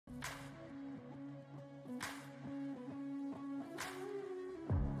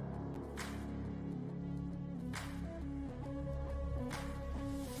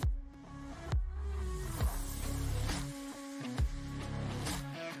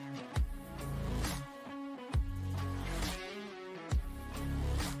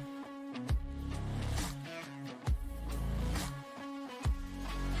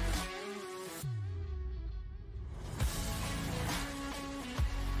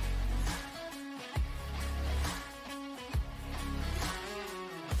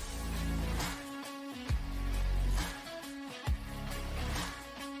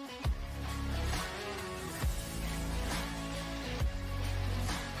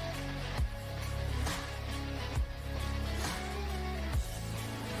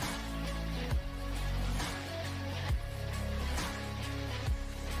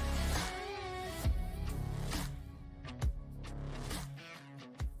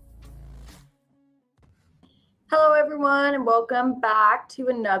everyone, and welcome back to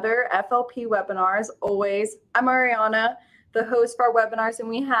another FLP webinar. As always, I'm Ariana, the host for our webinars, and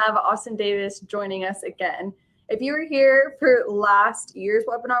we have Austin Davis joining us again. If you were here for last year's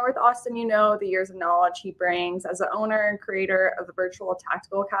webinar with Austin, you know the years of knowledge he brings as the owner and creator of the Virtual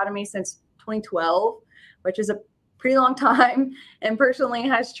Tactical Academy since 2012, which is a pretty long time, and personally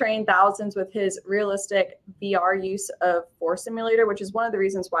has trained thousands with his realistic VR use of Force Simulator, which is one of the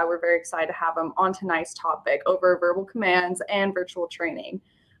reasons why we're very excited to have him on tonight's topic over verbal commands and virtual training.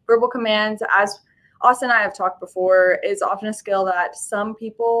 Verbal commands, as Austin and I have talked before, is often a skill that some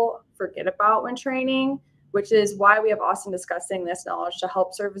people forget about when training, which is why we have Austin discussing this knowledge to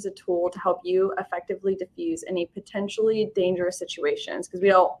help serve as a tool to help you effectively diffuse any potentially dangerous situations, because we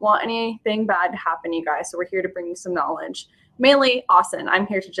don't want anything bad to happen, you guys. So we're here to bring you some knowledge. Mainly Austin. I'm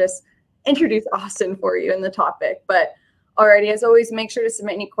here to just introduce Austin for you in the topic. But alrighty, as always, make sure to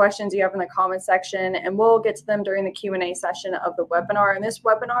submit any questions you have in the comment section, and we'll get to them during the Q&A session of the webinar. And this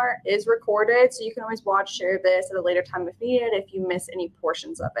webinar is recorded, so you can always share this at a later time if needed if you miss any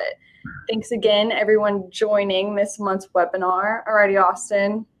portions of it. Thanks again, everyone teaming this month's webinar. Alrighty,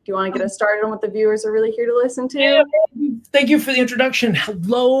 Austin, do you want to get us started on what the viewers are really here to listen to? Yeah, thank you for the introduction.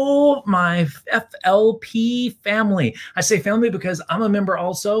 Hello, my FLP family. I say family because I'm a member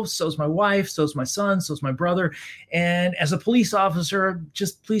also. So's my wife, so's my son, so's my brother. And as a police officer,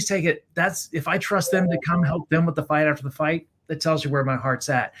 just please take it. That's if I trust them to come help them with the fight after the fight, that tells you where my heart's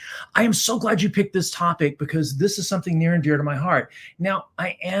at. I am so glad you picked this topic because this is something near and dear to my heart. Now,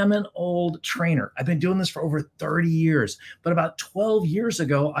 I am an old trainer. I've been doing this for over 30 years, but about 12 years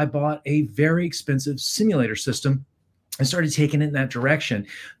ago, I bought a very expensive simulator system and started taking it in that direction.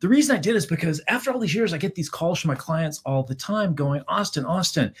 The reason I did is because after all these years, I get these calls from my clients all the time going,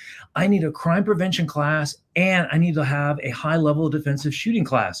 Austin, I need a crime prevention class and I need to have a high level of defensive shooting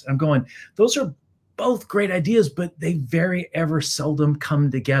class. I'm going, those are both great ideas, but they very ever seldom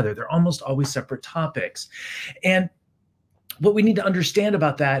come together. They're almost always separate topics. And what we need to understand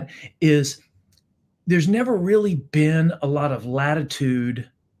about that is there's never really been a lot of latitude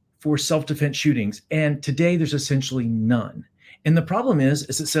for self-defense shootings. And today there's essentially none. And the problem is,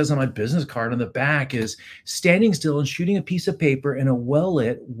 as it says on my business card on the back, is standing still and shooting a piece of paper in a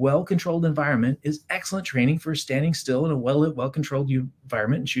well-lit, well-controlled environment is excellent training for standing still in a well-lit, well-controlled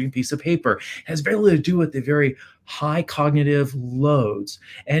environment and shooting a piece of paper. It has very little to do with the very high cognitive loads.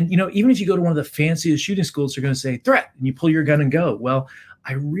 And, you know, even if you go to one of the fanciest shooting schools, they're going to say threat, and you pull your gun and go. Well,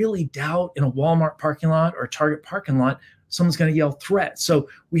 I really doubt in a Walmart parking lot or a Target parking lot, someone's going to yell threat. So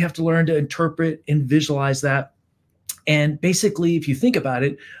we have to learn to interpret and visualize that. And basically, if you think about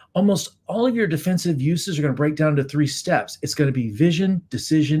it, almost all of your defensive uses are going to break down into 3 steps. It's going to be vision,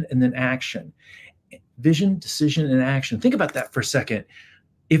 decision, and then action. Vision, decision, and action. Think about that for a second.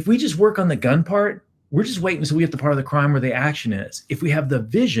 If we just work on the gun part, we're just waiting until we get the part of the crime where the action is. If we have the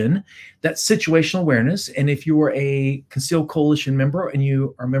vision, that's situational awareness. And if you are a Concealed Coalition member and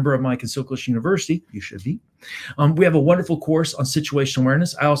you are a member of my Concealed Coalition University, you should be. We have a wonderful course on situational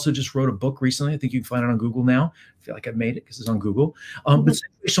awareness. I also just wrote a book recently. I think you can find it on Google now. I feel like I've made it because it's on Google. But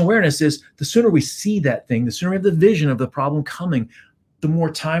situational awareness is the sooner we see that thing, the sooner we have the vision of the problem coming, the more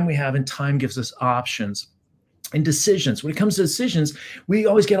time we have, and time gives us options. And decisions. When it comes to decisions, we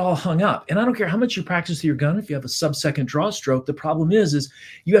always get all hung up. And I don't care how much you practice with your gun. If you have a sub-second draw stroke, the problem is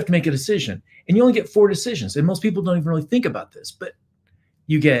you have to make a decision. And you only get 4 decisions. And most people don't even really think about this. But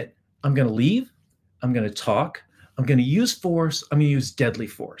you get, I'm going to leave. I'm going to talk. I'm going to use force. I'm going to use deadly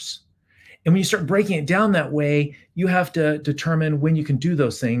force. And when you start breaking it down that way, you have to determine when you can do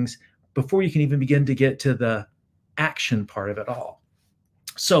those things before you can even begin to get to the action part of it all.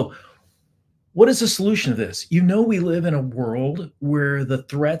 So what is the solution to this? You know, we live in a world where the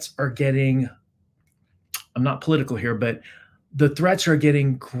threats are getting, I'm not political here, but the threats are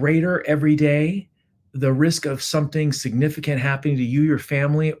getting greater every day. The risk of something significant happening to you, your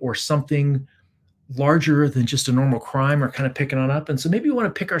family, or something larger than just a normal crime are kind of picking on up. And so maybe we want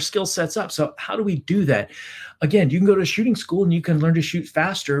to pick our skill sets up. So how do we do that? Again, you can go to a shooting school and you can learn to shoot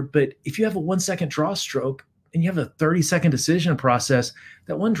faster. But if you have a 1-second draw stroke, and you have a 30-second decision process,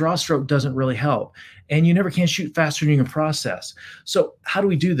 that one draw stroke doesn't really help. And you never can shoot faster than you can process. So how do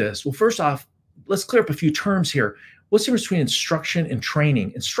we do this? Well, first off, let's clear up a few terms here. What's the difference between instruction and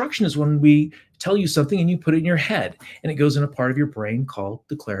training? Instruction is when we tell you something and you put it in your head and it goes in a part of your brain called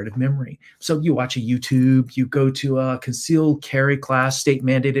declarative memory. So you watch a YouTube, you go to a concealed carry class, state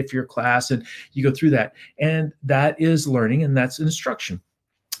mandated for your class, and you go through that. And that is learning, and that's instruction.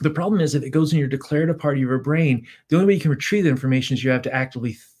 The problem is if it goes in your declarative part of your brain, the only way you can retrieve the information is you have to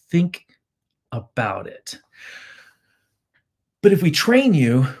actively think about it. But if we train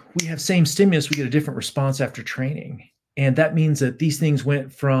you, we have same stimulus, we get a different response after training. And that means that these things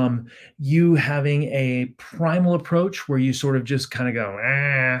went from you having a primal approach where you sort of just kind of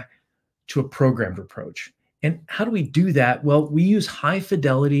go, to a programmed approach. And how do we do that? Well, we use high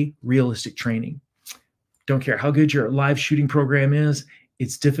fidelity, realistic training. Don't care how good your live shooting program is.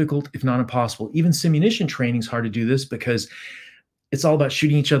 It's difficult, if not impossible. Even simunition training is hard to do this because it's all about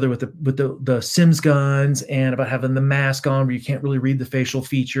shooting each other with the Sims guns and about having the mask on where you can't really read the facial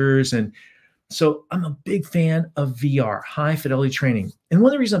features. And so I'm a big fan of VR, high fidelity training. And one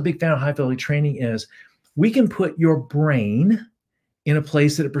of the reasons I'm a big fan of high fidelity training is we can put your brain in a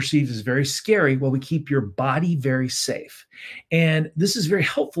place that it perceives as very scary while we keep your body very safe. And this is very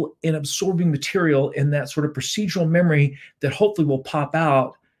helpful in absorbing material in that sort of procedural memory that hopefully will pop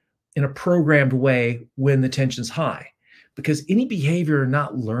out in a programmed way when the tension's high. Because any behavior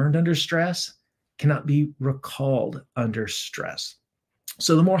not learned under stress cannot be recalled under stress.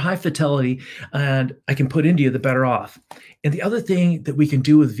 So the more high fidelity and I can put into you, the better off. And the other thing that we can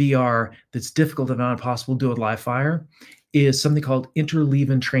do with VR that's difficult and not impossible to do with live fire is something called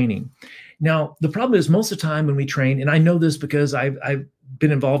interleave-in training. Now, the problem is most of the time when we train, and I know this because I've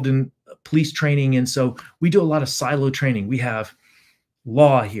been involved in police training, and so we do a lot of silo training. We have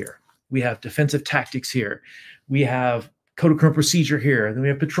law here. We have defensive tactics here. We have code of criminal procedure here. Then we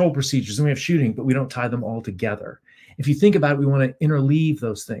have patrol procedures. Then we have shooting, but we don't tie them all together. If you think about it, we want to interleave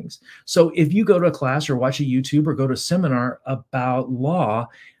those things. So if you go to a class or watch a YouTube or go to a seminar about law,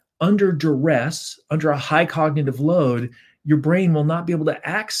 under duress, under a high cognitive load, your brain will not be able to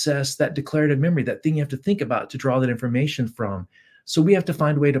access that declarative memory, that thing you have to think about to draw that information from. So we have to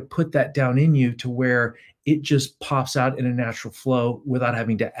find a way to put that down in you to where it just pops out in a natural flow without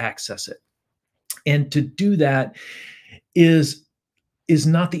having to access it. And to do that is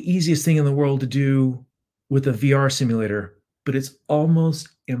not the easiest thing in the world to do with a VR simulator, but it's almost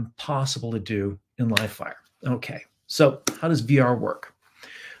impossible to do in live fire. Okay, so how does VR work?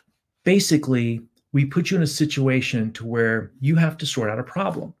 Basically, we put you in a situation to where you have to sort out a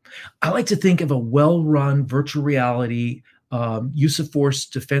problem. I like to think of a well-run virtual reality use of force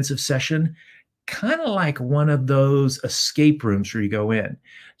defensive session, kind of like one of those escape rooms where you go in.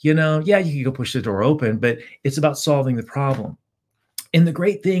 You know, yeah, you can go push the door open, but it's about solving the problem. And the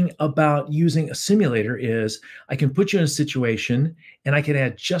great thing about using a simulator is I can put you in a situation and I can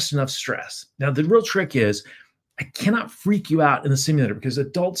add just enough stress. Now, the real trick is I cannot freak you out in the simulator because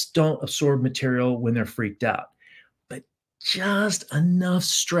adults don't absorb material when they're freaked out. But just enough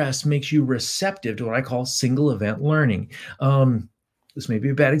stress makes you receptive to what I call single event learning. This may be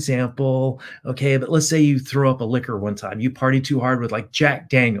a bad example, okay, but let's say you throw up a liquor one time. You party too hard with like Jack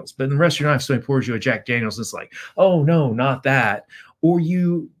Daniels, but in the rest of your life, somebody pours you a Jack Daniels and it's like, oh no, not that. Or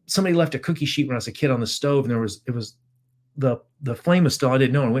somebody left a cookie sheet when I was a kid on the stove and it was the flame was still, I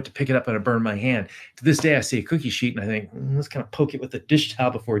didn't know, and I went to pick it up and I burned my hand. To this day, I see a cookie sheet and I think, let's kind of poke it with a dish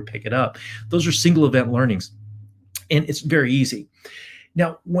towel before we pick it up. Those are single event learnings, and it's very easy.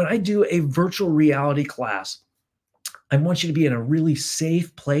 Now, when I do a virtual reality class, I want you to be in a really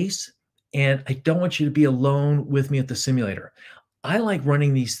safe place, and I don't want you to be alone with me at the simulator. I like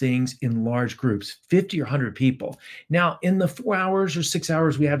running these things in large groups, 50 or 100 people. Now, in the 4 hours or 6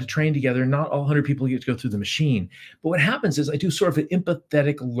 hours we have to train together, not all 100 people get to go through the machine. But what happens is I do sort of an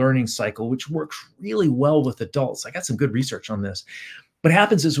empathetic learning cycle, which works really well with adults. I got some good research on this. What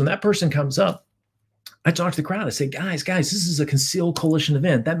happens is when that person comes up, I talk to the crowd. I say, guys, this is a concealed coalition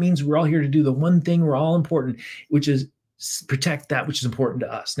event. That means we're all here to do the one thing we're all important, which is protect that which is important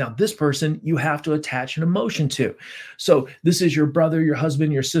to us. Now, this person you have to attach an emotion to. So this is your brother, your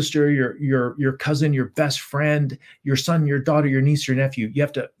husband, your sister, your cousin, your best friend, your son, your daughter, your niece, your nephew.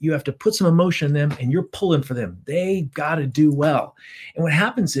 You have to put some emotion in them, and you're pulling for them. They got to do well. And what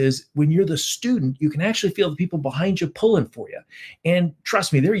happens is when you're the student, you can actually feel the people behind you pulling for you. And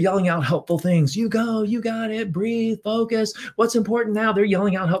trust me, they're yelling out helpful things. You go, you got it, breathe, focus. What's important now? They're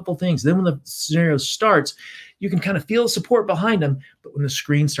yelling out helpful things. Then when the scenario starts, you can kind of feel support behind them, but when the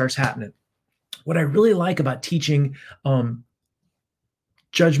screen starts happening, what I really like about teaching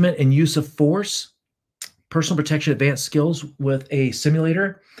judgment and use of force, personal protection, advanced skills with a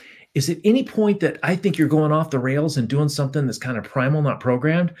simulator is at any point that I think you're going off the rails and doing something that's kind of primal, not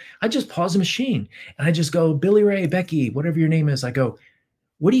programmed, I just pause the machine and I just go, Billy Ray, Becky, whatever your name is. I go,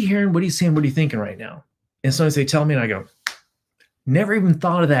 what are you hearing? What are you seeing? What are you thinking right now? And sometimes they tell me and I go, never even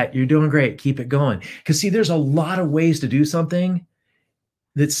thought of that. You're doing great. Keep it going. Because see, there's a lot of ways to do something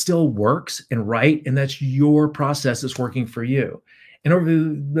that still works and right. And that's your process that's working for you. And over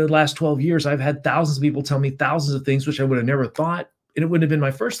the last 12 years, I've had thousands of people tell me thousands of things, which I would have never thought. And it wouldn't have been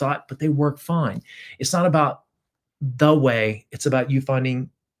my first thought, but they work fine. It's not about the way. It's about you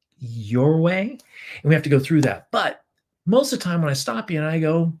finding your way. And we have to go through that. But most of the time when I stop you and I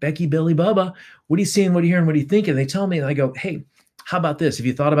go, Becky, Billy, Bubba, what are you seeing? What are you hearing? What are you thinking? They tell me, and I go, hey, how about this? Have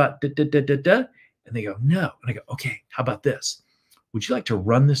you thought about da, da, da, da, da? And they go, no. And I go, okay, how about this? Would you like to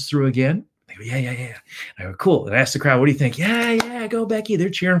run this through again? They go, yeah, yeah, yeah. And I go, cool. And I ask the crowd, what do you think? Yeah, yeah, go, Becky. They're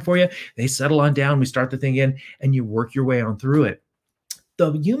cheering for you. They settle on down. We start the thing again, and you work your way on through it.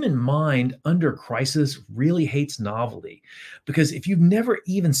 The human mind under crisis really hates novelty, because if you've never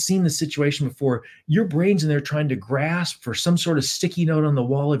even seen the situation before, your brain's in there trying to grasp for some sort of sticky note on the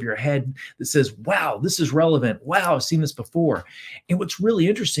wall of your head that says, wow, this is relevant. Wow, I've seen this before. And what's really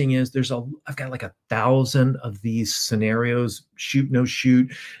interesting is I've got like 1,000 of these scenarios: shoot, no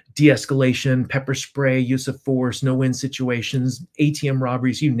shoot, de-escalation, pepper spray, use of force, no win situations, ATM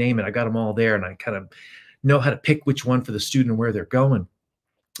robberies, you name it. I got them all there, and I kind of know how to pick which one for the student and where they're going.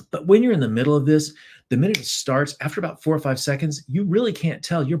 But when you're in the middle of this, the minute it starts, after about 4 or 5 seconds, you really can't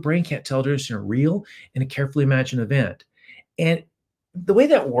tell. Your brain can't tell there's a real and a carefully imagined event. And the way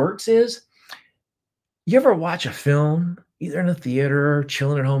that works is, you ever watch a film, either in a theater or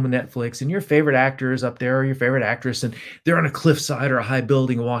chilling at home with Netflix, and your favorite actor is up there or your favorite actress, and they're on a cliffside or a high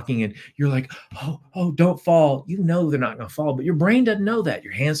building walking, and you're like, oh, don't fall. You know they're not going to fall, but your brain doesn't know that.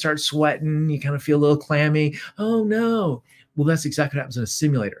 Your hands start sweating. You kind of feel a little clammy. Oh, no. Well, that's exactly what happens in a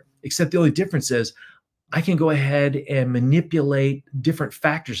simulator, except the only difference is I can go ahead and manipulate different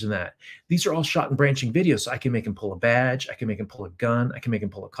factors in that. These are all shot and branching videos, so I can make him pull a badge, I can make him pull a gun, I can make him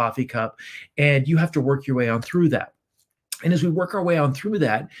pull a coffee cup, and you have to work your way on through that. And as we work our way on through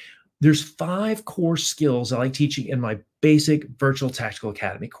that, there's 5 core skills I like teaching in my basic Virtual Tactical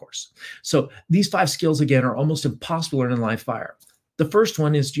Academy course. So these 5 skills, again, are almost impossible to learn in live fire. The first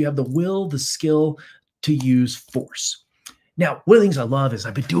one is, do you have the will, the skill to use force? Now, one of the things I love is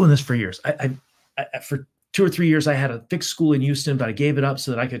I've been doing this for years. For 2 or 3 years, I had a fixed school in Houston, but I gave it up so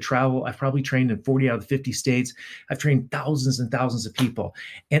that I could travel. I've probably trained in 40 out of the 50 states. I've trained thousands and thousands of people.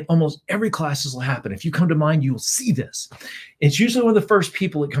 And almost every class this will happen. If you come to mind, you'll see this. It's usually one of the first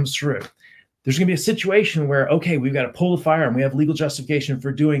people that comes through. There's going to be a situation where, okay, we've got to pull the firearm. We have legal justification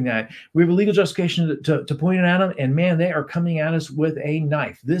for doing that. We have a legal justification to point it at them. And man, they are coming at us with a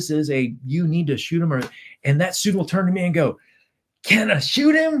knife. This is you need to shoot them. And that student will turn to me and go, can I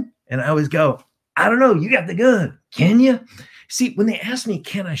shoot him? And I always go, I don't know. You got the gun. Can you? See, when they ask me,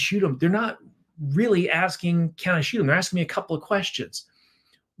 can I shoot him? They're not really asking, can I shoot him? They're asking me a couple of questions.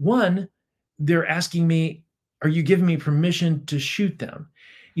 One, they're asking me, are you giving me permission to shoot them?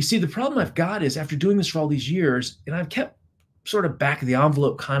 You see, the problem I've got is, after doing this for all these years, and I've kept sort of back of the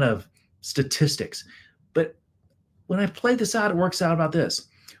envelope kind of statistics, but when I play this out, it works out about this.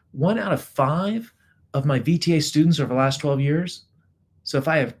 1 out of 5 of my VTA students over the last 12 years. So if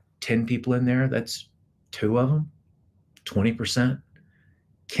I have 10 people in there, that's 2 of them, 20%,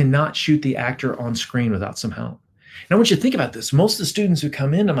 cannot shoot the actor on screen without some help. And I want you to think about this. Most of the students who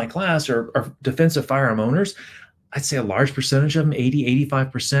come into my class are defensive firearm owners. I'd say a large percentage of them, 80,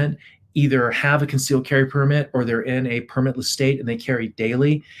 85%, either have a concealed carry permit or they're in a permitless state and they carry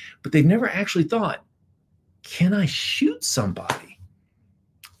daily, but they've never actually thought, can I shoot somebody?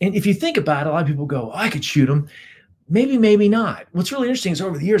 And if you think about it, a lot of people go, oh, I could shoot them. Maybe, maybe not. What's really interesting is,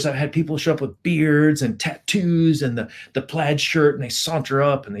 over the years, I've had people show up with beards and tattoos and the plaid shirt, and they saunter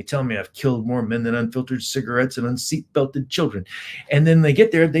up and they tell me I've killed more men than unfiltered cigarettes and unseatbelted children. And then they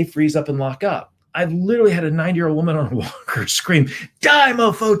get there, they freeze up and lock up. I've literally had a 90-year-old woman on a walker scream, die,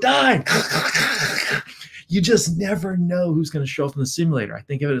 mofo, die. You just never know who's going to show up in the simulator. I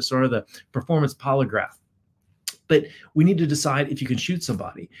think of it as sort of the performance polygraph. But we need to decide if you can shoot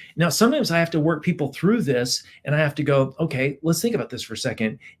somebody. Now, sometimes I have to work people through this, and I have to go, okay, let's think about this for a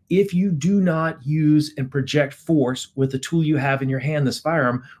second. If you do not use and project force with the tool you have in your hand, this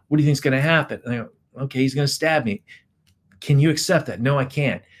firearm, what do you think is going to happen? And I go, okay, he's going to stab me. Can you accept that? No, I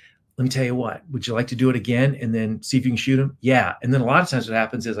can't. Let me tell you what, would you like to do it again and then see if you can shoot him? Yeah. And then a lot of times what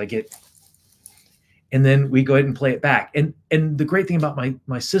happens is and then we go ahead and play it back. And the great thing about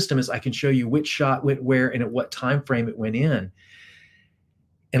my system is I can show you which shot went where and at what time frame it went in.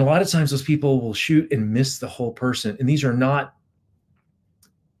 And a lot of times those people will shoot and miss the whole person. And these are not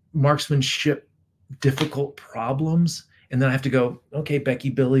marksmanship difficult problems. And then I have to go, okay, Becky,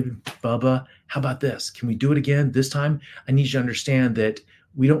 Billy, Bubba, how about this? Can we do it again? This time I need you to understand that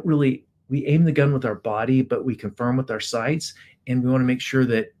we aim the gun with our body, but we confirm with our sights. And we want to make sure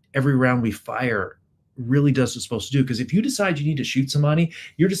that every round we fire really does what it's supposed to do. Because if you decide you need to shoot somebody,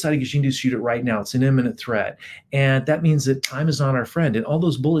 you're deciding you need to shoot it right now. It's an imminent threat. And that means that time is not our friend. And all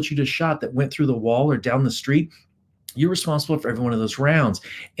those bullets you just shot that went through the wall or down the street, you're responsible for every one of those rounds.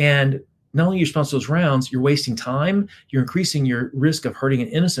 And not only are you responsible for those rounds, you're wasting time, you're increasing your risk of hurting an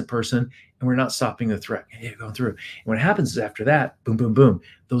innocent person, and we're not stopping the threat. You're going through. And what happens is after that, boom, boom, boom,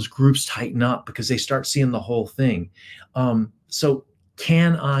 those groups tighten up because they start seeing the whole thing. So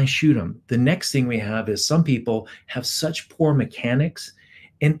can I shoot them? The next thing we have is some people have such poor mechanics.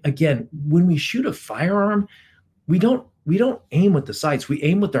 And again, when we shoot a firearm, we don't aim with the sights. We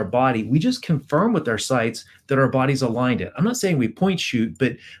aim with our body. We just confirm with our sights that our body's aligned it. I'm not saying we point shoot,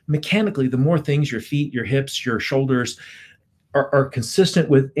 but mechanically, the more things your feet, your hips, your shoulders are consistent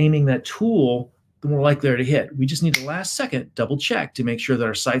with aiming that tool, the more likely they are to hit. We just need the last second double check to make sure that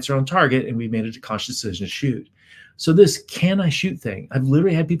our sights are on target and we've made a conscious decision to shoot. So this can I shoot thing, I've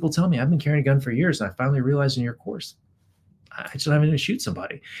literally had people tell me, I've been carrying a gun for years, and I finally realized in your course, I just don't have to shoot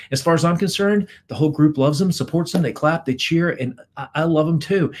somebody. As far as I'm concerned, the whole group loves them, supports them, they clap, they cheer, and I love them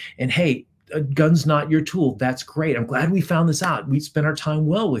too. And hey, a gun's not your tool. That's great. I'm glad we found this out. We spent our time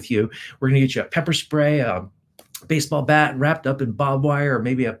well with you. We're going to get you a pepper spray, a baseball bat wrapped up in barbed wire, or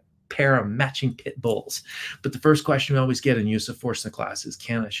maybe a pair of matching pit bulls. But the first question we always get in use of force in the class is,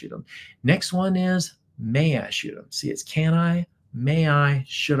 can I shoot them? Next one is, may I shoot them? See, it's can I, may I,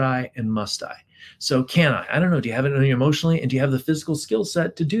 should I, and must I? So can I don't know, do you have it on you emotionally, and do you have the physical skill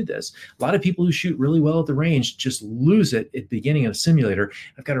set to do this? A lot of people who shoot really well at the range just lose it at the beginning of a simulator.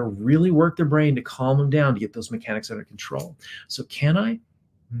 I've got to really work their brain to calm them down to get those mechanics under control. So can I,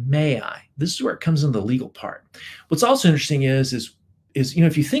 may I? This is where it comes in the legal part. What's also interesting is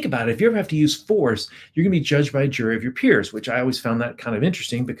if you think about it, if you ever have to use force, you're going to be judged by a jury of your peers, which I always found that kind of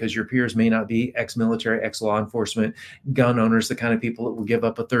interesting, because your peers may not be ex-military, ex-law enforcement, gun owners, the kind of people that will give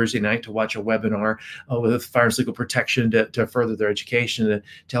up a Thursday night to watch a webinar with firearms legal protection to further their education, to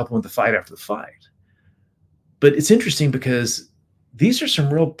help them with the fight after the fight. But it's interesting because these are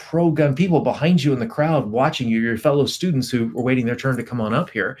some real pro-gun people behind you in the crowd watching you, your fellow students who are waiting their turn to come on up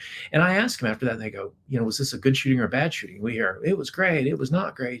here. And I ask them after that, and they go, was this a good shooting or a bad shooting? We hear, it was great. It was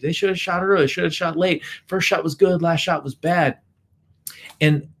not great. They should have shot early. Should have shot late. First shot was good. Last shot was bad.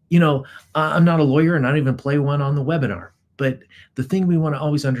 And, I'm not a lawyer, and I don't even play one on the webinar. But the thing we want to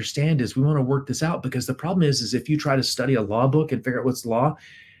always understand is we want to work this out, because the problem is if you try to study a law book and figure out what's the law,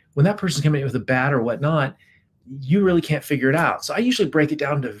 when that person's coming in with a bat or whatnot, you really can't figure it out. So I usually break it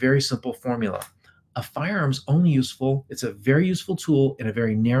down to a very simple formula. A firearm's only useful, it's a very useful tool in a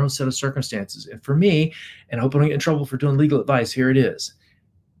very narrow set of circumstances. And for me, and I hope I don't get in trouble for doing legal advice, here it is: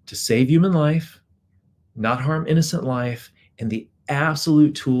 to save human life, not harm innocent life, and the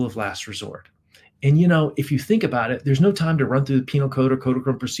absolute tool of last resort. And if you think about it, there's no time to run through the penal code or code of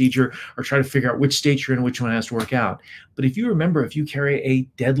criminal procedure or try to figure out which state you're in, which one has to work out. But if you remember, if you carry a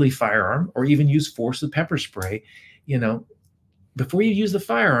deadly firearm or even use force with pepper spray, before you use the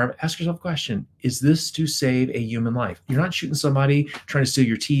firearm, ask yourself a question: is this to save a human life? You're not shooting somebody trying to steal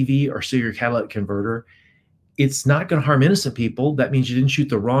your TV or steal your catalytic converter. It's not going to harm innocent people. That means you didn't shoot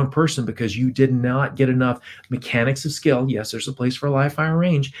the wrong person because you did not get enough mechanics of skill. Yes, there's a place for a live fire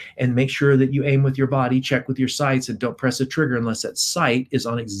range, and make sure that you aim with your body, check with your sights, and don't press a trigger unless that sight is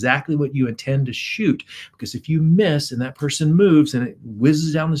on exactly what you intend to shoot. Because if you miss and that person moves and it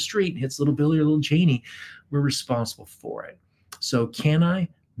whizzes down the street and hits little Billy or little Janie, we're responsible for it. So can I,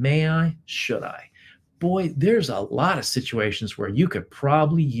 may I, should I? Boy, there's a lot of situations where you could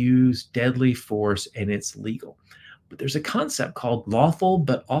probably use deadly force and it's legal. But there's a concept called lawful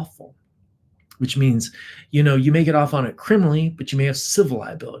but awful, which means, you may get off on it criminally, but you may have civil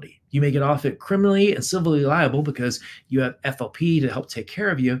liability. You may get off it criminally and civilly liable because you have FLP to help take care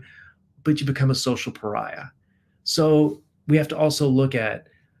of you, but you become a social pariah. So we have to also look at,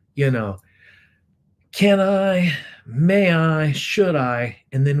 can I, may I, should I?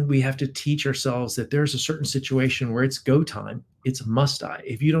 And then we have to teach ourselves that there's a certain situation where it's go time. It's must I.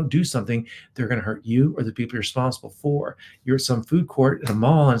 If you don't do something, they're going to hurt you or the people you're responsible for. You're at some food court at a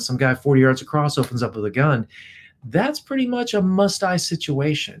mall and some guy 40 yards across opens up with a gun. That's pretty much a must I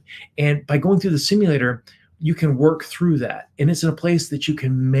situation. And by going through the simulator, you can work through that. And it's in a place that you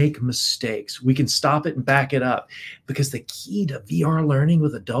can make mistakes. We can stop it and back it up, because the key to VR learning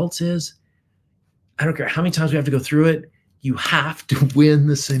with adults is, I don't care how many times we have to go through it, you have to win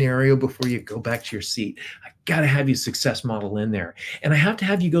the scenario before you go back to your seat. I got to have you success model in there. And I have to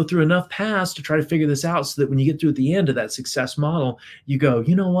have you go through enough paths to try to figure this out so that when you get through at the end of that success model, you go,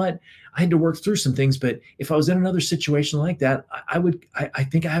 you know what? I had to work through some things, but if I was in another situation like that, I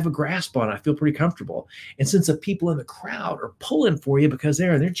think I have a grasp on it. I feel pretty comfortable. And since the people in the crowd are pulling for you because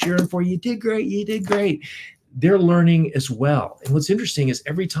they're cheering for you, you did great, you did great, they're learning as well. And what's interesting is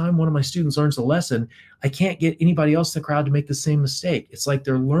every time one of my students learns a lesson, I can't get anybody else in the crowd to make the same mistake. It's like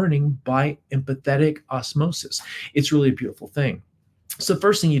they're learning by empathetic osmosis. It's really a beautiful thing. So the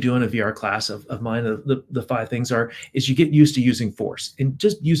first thing you do in a VR class of mine, the 5 things is you get used to using force, and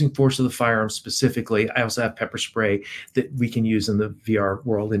just using force of the firearm specifically. I also have pepper spray that we can use in the VR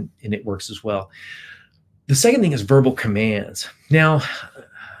world, and it works as well. The second thing is verbal commands. Now,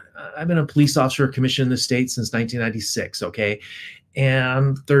 I've been a police officer commissioned in the state since 1996, okay?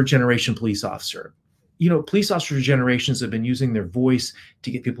 And third generation police officer. You know, police officer generations have been using their voice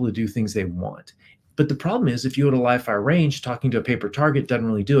to get people to do things they want. But the problem is, if you go to live fire range, talking to a paper target doesn't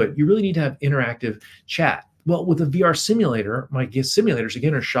really do it. You really need to have interactive chat. Well, with a VR simulator, my simulators,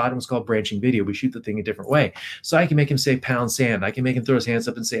 again, are shot in what's called branching video. We shoot the thing a different way. So I can make him say pound sand. I can make him throw his hands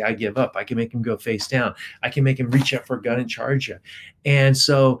up and say, I give up. I can make him go face down. I can make him reach out for a gun and charge you. And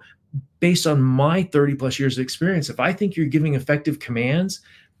so based on my 30 plus years of experience, if I think you're giving effective commands,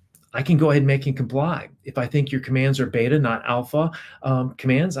 I can go ahead and make him comply. If I think your commands are beta, not alpha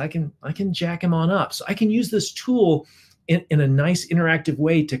commands, I can jack him on up. So I can use this tool in a nice interactive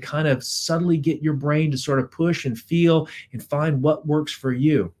way to kind of subtly get your brain to sort of push and feel and find what works for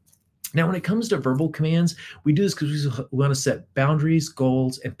you. Now, when it comes to verbal commands, we do this because we want to set boundaries,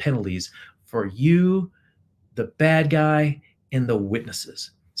 goals, and penalties for you, the bad guy, and the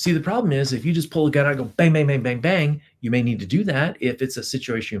witnesses. See, the problem is if you just pull a gun out and go bang, bang, bang, bang, bang, you may need to do that if it's a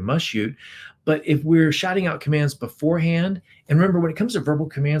situation you must shoot. But if we're shouting out commands beforehand, and remember, when it comes to verbal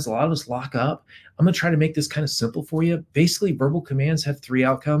commands, a lot of us lock up. I'm going to try to make this kind of simple for you. Basically, verbal commands have 3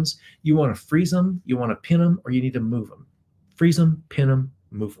 outcomes. You want to freeze them, you want to pin them, or you need to move them. Freeze them, pin them,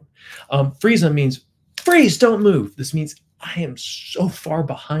 move them. Freeze them means freeze, don't move. This means I am so far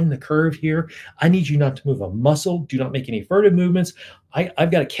behind the curve here. I need you not to move a muscle. Do not make any furtive movements.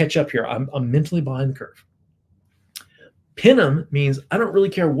 I've got to catch up here. I'm mentally behind the curve. Pin them means I don't really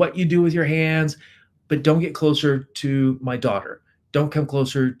care what you do with your hands, but don't get closer to my daughter. Don't come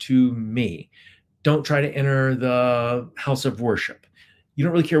closer to me. Don't try to enter the house of worship. You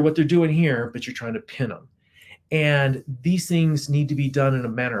don't really care what they're doing here, but you're trying to pin them. And these things need to be done in a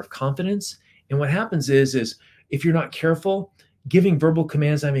manner of confidence. And what happens is if you're not careful, giving verbal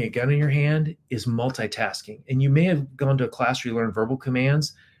commands, having a gun in your hand, is multitasking. And you may have gone to a class where you learn verbal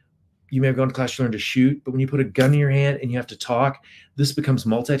commands. You may have gone to class to learn to shoot, but when you put a gun in your hand and you have to talk, this becomes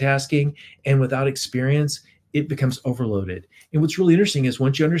multitasking. And without experience, it becomes overloaded. And what's really interesting is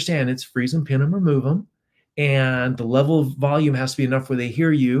once you understand it's freeze them, pin them, or move them, and the level of volume has to be enough where they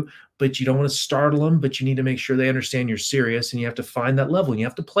hear you, but you don't want to startle them, but you need to make sure they understand you're serious, and you have to find that level and you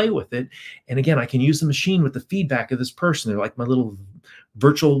have to play with it. And again, I can use the machine with the feedback of this person. They're like my little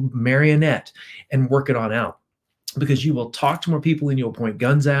virtual marionette, and work it on out, because you will talk to more people than you will point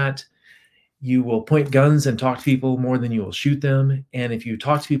guns at. You will point guns and talk to people more than you will shoot them. And if you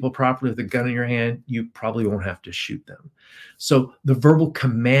talk to people properly with a gun in your hand, you probably won't have to shoot them. So the verbal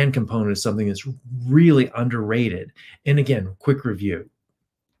command component is something that's really underrated. And again, quick review: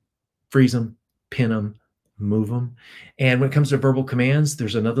 freeze them, pin them, move them. And when it comes to verbal commands,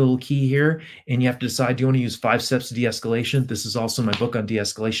 there's another little key here. And you have to decide, do you want to use 5 steps to de-escalation? This is also my book on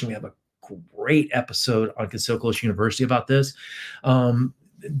de-escalation. We have a great episode on Concealed Close University about this.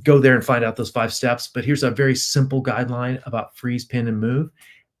 Go there and find out those 5 steps. But here's a very simple guideline about freeze, pin, and move.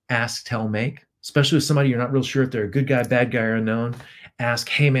 Ask, tell, make. Especially with somebody you're not real sure if they're a good guy, bad guy, or unknown. Ask,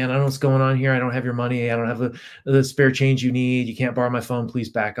 hey, man, I don't know what's going on here. I don't have your money. I don't have the spare change you need. You can't borrow my phone. Please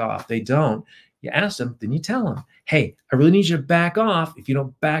back off. They don't. You ask them, then you tell them, hey, I really need you to back off. If you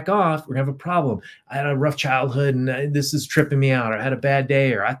don't back off, we're going to have a problem. I had a rough childhood, and this is tripping me out. Or I had a bad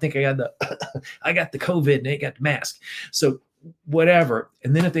day, or I think I got the COVID and they got the mask. So whatever.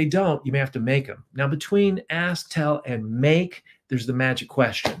 And then if they don't, you may have to make them. Now, between ask, tell, and make, there's the magic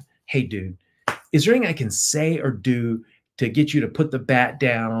question. Hey, dude, is there anything I can say or do to get you to put the bat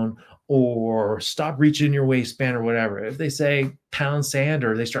down or stop reaching in your waistband or whatever? If they say pound sand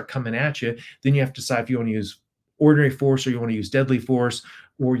or they start coming at you, then you have to decide if you want to use ordinary force or you want to use deadly force,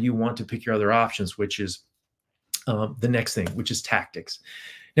 or you want to pick your other options, which is the next thing, which is tactics.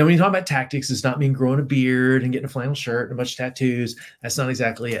 Now, when you talk about tactics, it's not mean growing a beard and getting a flannel shirt and a bunch of tattoos. That's not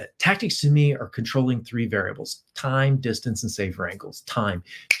exactly it. Tactics to me are controlling 3 variables: time, distance, and safer angles. Time.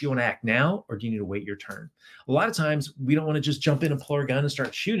 Do you want to act now, or do you need to wait your turn? A lot of times we don't want to just jump in and pull our gun and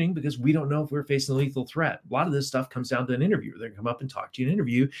start shooting because we don't know if we're facing a lethal threat. A lot of this stuff comes down to an interview. They're going to come up and talk to you in an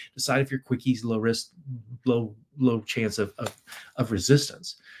interview, decide if you're quickies, low risk, low chance of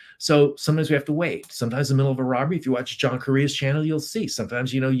resistance. So sometimes we have to wait. Sometimes in the middle of a robbery, if you watch John Correa's channel, you'll see.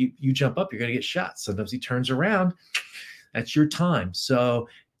 Sometimes, you jump up, you're going to get shot. Sometimes he turns around. That's your time. So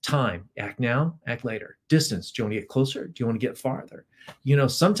time, act now, act later. Distance, do you want to get closer? Do you want to get farther?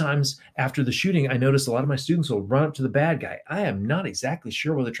 Sometimes after the shooting, I notice a lot of my students will run up to the bad guy. I am not exactly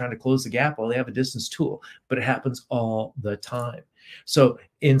sure whether they're trying to close the gap while they have a distance tool, but it happens all the time. So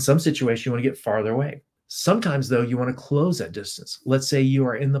in some situations, you want to get farther away. Sometimes, though, you want to close that distance. Let's say you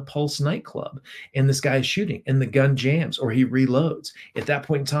are in the Pulse nightclub and this guy is shooting and the gun jams or he reloads. At that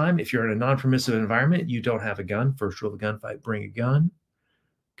point in time, if you're in a non-permissive environment, you don't have a gun. First rule of a gunfight, bring a gun.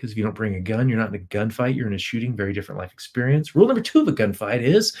 Because if you don't bring a gun, you're not in a gunfight, you're in a shooting, very different life experience. Rule number 2 of a gunfight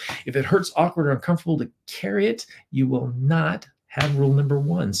is if it hurts, awkward, or uncomfortable to carry it, you will not have rule number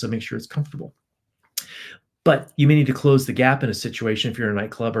 1. So make sure it's comfortable. But you may need to close the gap in a situation if you're in a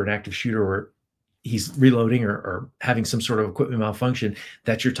nightclub or an active shooter or he's reloading or having some sort of equipment malfunction.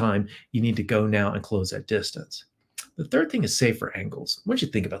 That's your time. You need to go now and close that distance. The third thing is safer angles. I want you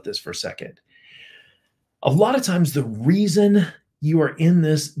to think about this for a second. A lot of times the reason you are in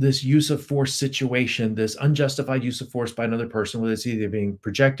this use of force situation, this unjustified use of force by another person, whether it's either being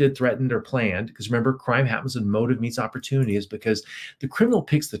projected, threatened, or planned, because remember, crime happens when motive meets opportunity, is because the criminal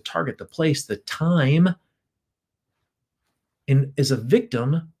picks the target, the place, the time. And as a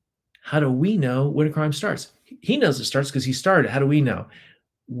victim, how do we know when a crime starts? He knows it starts because he started. How do we know?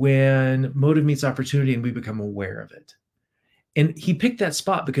 When motive meets opportunity and we become aware of it. And he picked that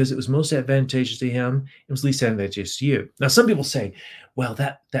spot because it was most advantageous to him. It was least advantageous to you. Now, some people say, well,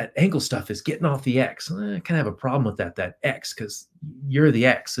 that angle stuff is getting off the X. I kind of have a problem with that X, because you're the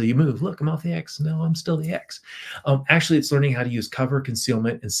X. So you move. Look, I'm off the X. No, I'm still the X. Actually, it's learning how to use cover,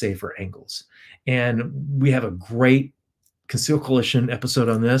 concealment, and safer angles. And we have a great Conceal Coalition episode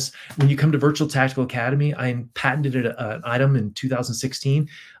on this. When you come to Virtual Tactical Academy, I patented an item in 2016.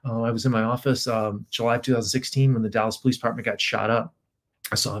 I was in my office July of 2016 when the Dallas Police Department got shot up.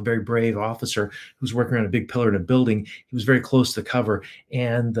 I saw a very brave officer who was working on a big pillar in a building. He was very close to cover,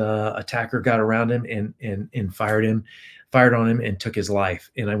 and the attacker got around him and fired on him and took his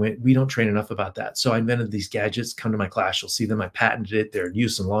life. And I went, we don't train enough about that. So I invented these gadgets. Come to my class, you'll see them. I patented it. They're in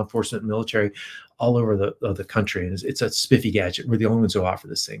use in law enforcement, military, all over the country. And it's a spiffy gadget. We're the only ones who offer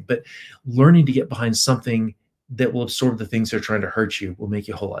this thing. But learning to get behind something that will absorb the things that are trying to hurt you will make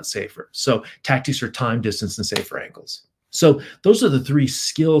you a whole lot safer. So tactics are time, distance, and safer angles. So those are the 3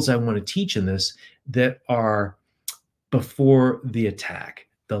 skills I want to teach in this that are before the attack.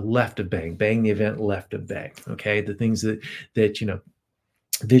 The left of bang, bang the event, left of bang. Okay, the things that you know,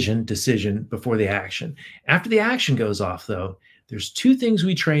 vision, decision before the action. After the action goes off, though, there's 2 things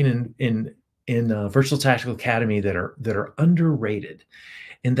we train in Virtual Tactical Academy that are underrated,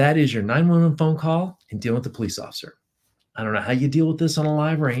 and that is your 911 phone call and dealing with the police officer. I don't know how you deal with this on a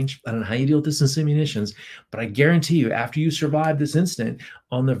live range. I don't know how you deal with this in simulations, but I guarantee you, after you survive this incident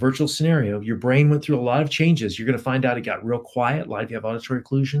on the virtual scenario, your brain went through a lot of changes. You're going to find out it got real quiet. A lot of you have auditory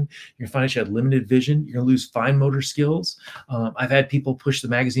occlusion. You're going to find out you had limited vision. You're going to lose fine motor skills. I've had people push the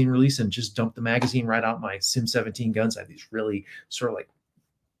magazine release and just dump the magazine right out my Sim 17 guns. I have these really sort of like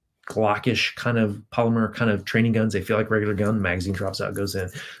Glockish kind of polymer kind of training guns. They feel like regular gun. The magazine drops out, goes in,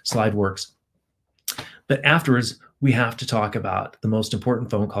 slide works. But afterwards, we have to talk about the most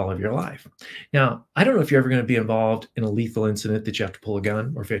important phone call of your life. Now, I don't know if you're ever going to be involved in a lethal incident that you have to pull a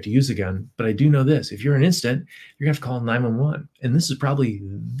gun or if you have to use a gun, but I do know this. If you're in an incident, you're going to have to call 911. And this is probably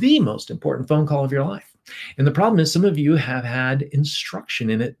the most important phone call of your life. And the problem is some of you have had instruction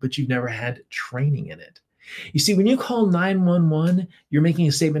in it, but you've never had training in it. You see, when you call 911, you're making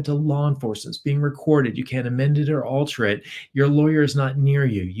a statement to law enforcement. It's being recorded. You can't amend it or alter it. Your lawyer is not near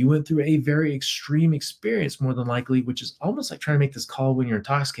you. You went through a very extreme experience, more than likely, which is almost like trying to make this call when you're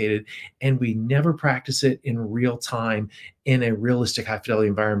intoxicated, and we never practice it in real time in a realistic high-fidelity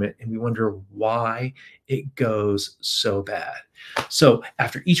environment, and we wonder why it goes so bad. So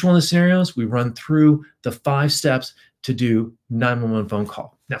after each one of the scenarios, we run through the 5 steps to do 911 phone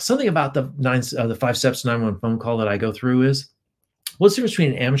call. Now, something about the 5 steps to 911 phone call that I go through is, what's the difference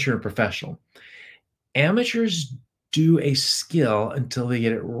between an amateur and a professional? Amateurs do a skill until they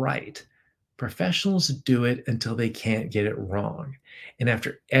get it right. Professionals do it until they can't get it wrong. And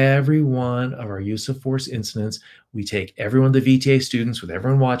after every one of our use of force incidents, we take every one of the VTA students with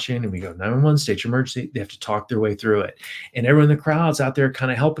everyone watching and we go 911, state your emergency. They have to talk their way through it. And everyone in the crowd's out there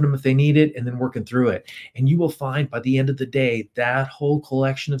kind of helping them if they need it and then working through it. And you will find by the end of the day, that whole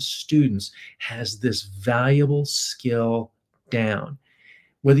collection of students has this valuable skill down.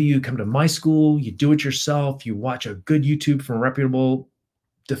 Whether you come to my school, you do it yourself, you watch a good YouTube from a reputable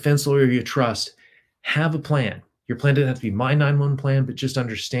defense lawyer you trust, have a plan. Your plan doesn't have to be my 911 plan, but just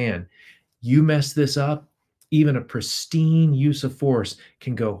understand, you mess this up, even a pristine use of force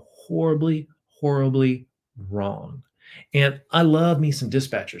can go horribly, horribly wrong. And I love me some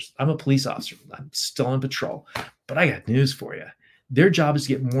dispatchers. I'm a police officer. I'm still on patrol, but I got news for you. Their job is to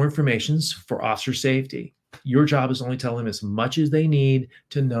get more information for officer safety. Your job is only tell them as much as they need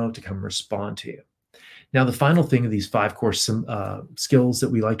to know to come respond to you. Now, the final thing of these 5 core skills that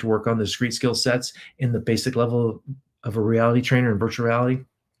we like to work on, the discrete skill sets in the basic level of a reality trainer and virtual reality,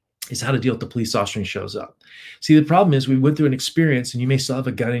 is how to deal with the police officer when he shows up. See, the problem is we went through an experience and you may still have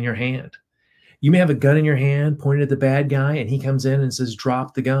a gun in your hand. You may have a gun in your hand pointed at the bad guy and he comes in and says,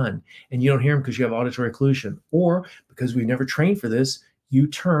 drop the gun. And you don't hear him because you have auditory occlusion. Or because we've never trained for this, you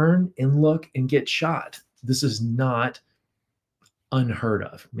turn and look and get shot. This is not unheard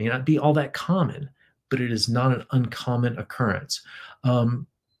of. It may not be all that common, but it is not an uncommon occurrence.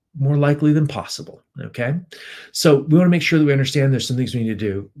 More likely than possible, okay? So we want to make sure that we understand there's some things we need to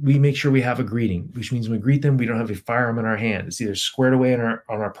do. We make sure we have a greeting, which means when we greet them, we don't have a firearm in our hand. It's either squared away on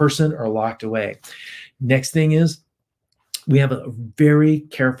our person or locked away. Next thing is we have a very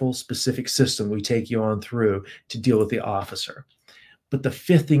careful, specific system we take you on through to deal with the officer. But the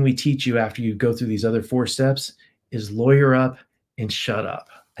 5th thing we teach you after you go through these other 4 steps is lawyer up and shut up.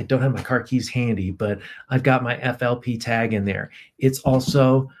 I don't have my car keys handy, but I've got my FLP tag in there. It's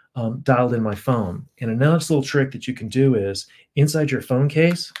also dialed in my phone. And another little trick that you can do is inside your phone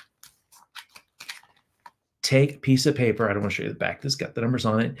case, take a piece of paper. I don't want to show you the back. This has got the numbers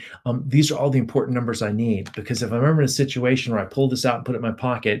on it. These are all the important numbers I need, because if I remember in a situation where I pull this out and put it in my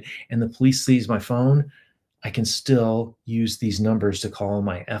pocket and the police sees my phone, I can still use these numbers to call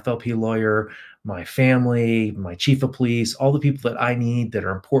my FLP lawyer, my family, my chief of police, all the people that I need that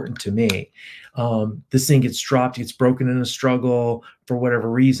are important to me. This thing gets dropped, gets broken in a struggle for whatever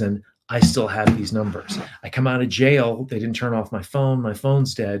reason, I still have these numbers. I come out of jail, they didn't turn off my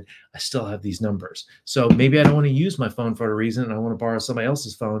phone's dead, I still have these numbers. So maybe I don't want to use my phone for a reason and I want to borrow somebody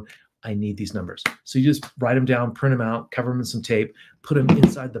else's phone, I need these numbers. So you just write them down, print them out, cover them in some tape, put them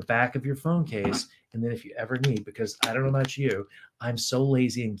inside the back of your phone case. And then if you ever need, because I don't know about you, I'm so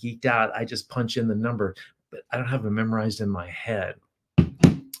lazy and geeked out, I just punch in the number, but I don't have it memorized in my head.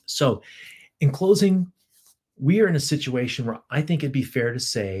 So in closing, we are in a situation where I think it'd be fair to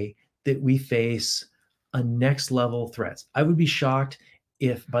say that we face a next level threats. I would be shocked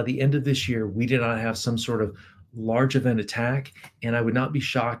if by the end of this year, we did not have some sort of large event attack. And I would not be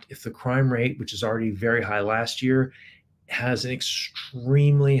shocked if the crime rate, which is already very high last year, has an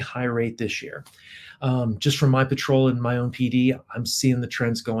extremely high rate this year. Just from my patrol in my own PD, I'm seeing the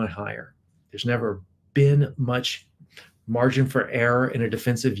trends going higher. There's never been much margin for error in a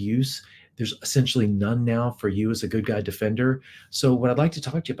defensive use. There's essentially none now for you as a good guy defender. So what I'd like to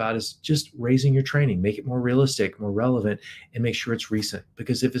talk to you about is just raising your training, make it more realistic, more relevant, and make sure it's recent.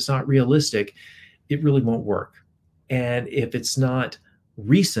 Because if it's not realistic, it really won't work. And if it's not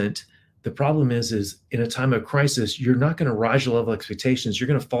recent, the problem is in a time of crisis, you're not going to rise your level of expectations. You're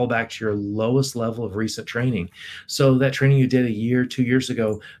going to fall back to your lowest level of recent training. So that training you did a year, 2 years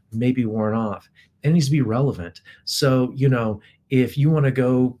ago may be worn off. It needs to be relevant. So, if you want to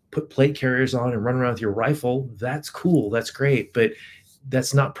go put plate carriers on and run around with your rifle, that's cool. That's great. But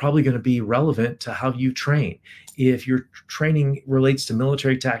that's not probably going to be relevant to how you train. If your training relates to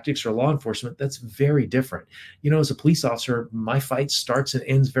military tactics or law enforcement, that's very different. As a police officer, my fight starts and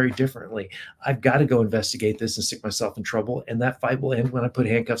ends very differently. I've got to go investigate this and stick myself in trouble. And that fight will end when I put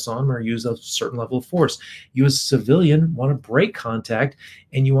handcuffs on or use a certain level of force. You as a civilian want to break contact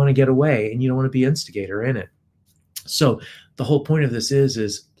and you want to get away and you don't want to be instigator in it. So the whole point of this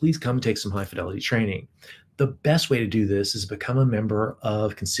is please come take some high fidelity training. The best way to do this is become a member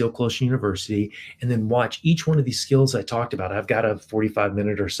of Concealed Close University and then watch each one of these skills I talked about. I've got a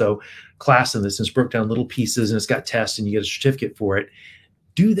 45-minute or so class in this, and it's broke down little pieces and it's got tests and you get a certificate for it.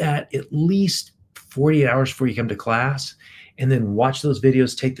 Do that at least 48 hours before you come to class, and then watch those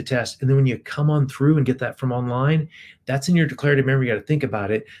videos, take the test. And then when you come on through and get that from online, that's in your declarative memory. You got to think about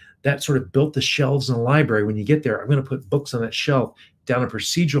it. That sort of built the shelves in the library. When you get there, I'm going to put books on that shelf down in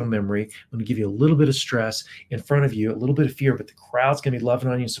procedural memory. I'm going to give you a little bit of stress in front of you, a little bit of fear, but the crowd's going to be loving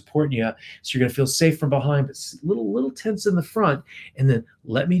on you and supporting you. So you're going to feel safe from behind, but a little tense in the front. And then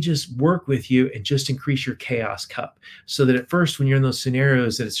let me just work with you and just increase your chaos cup so that at first, when you're in those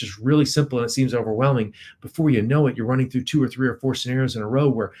scenarios that it's just really simple and it seems overwhelming, before you know it, you're running through 2 or 3 or 4 scenarios in a row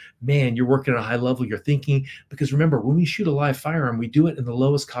where, man, you're working at a high level, you're thinking, because remember, when we shoot a live firearm, we do it in the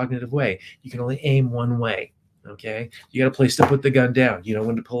lowest cognitive way. You can only aim one way. Okay, you got a place to put the gun down. You know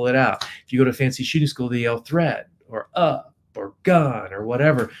when to pull it out. If you go to a fancy shooting school, they yell threat or up or gun or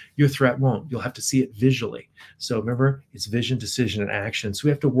whatever. Your threat won't. You'll have to see it visually. So remember, it's vision, decision, and action. So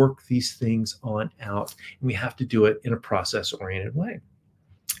we have to work these things on out, and we have to do it in a process-oriented way.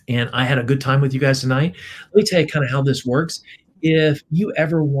 And I had a good time with you guys tonight. Let me tell you kind of how this works. If you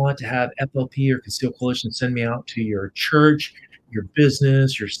ever want to have FLP or Concealed Coalition send me out to your church, your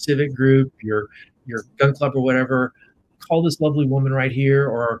business, your civic group, your gun club or whatever, call this lovely woman right here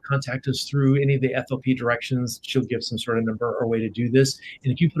or contact us through any of the FLP directions. She'll give some sort of number or way to do this.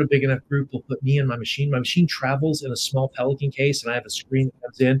 And if you put a big enough group, we'll put me and my machine. My machine travels in a small Pelican case, and I have a screen that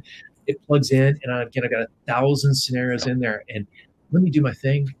comes in. It plugs in, and again, I got 1,000 scenarios in there. And let me do my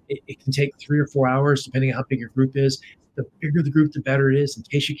thing. It can take 3 or 4 hours, depending on how big your group is. The bigger the group, the better it is. In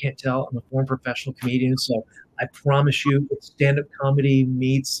case you can't tell, I'm a former professional comedian, so I promise you, stand-up comedy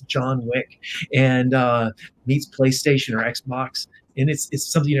meets John Wick and meets PlayStation or Xbox, and it's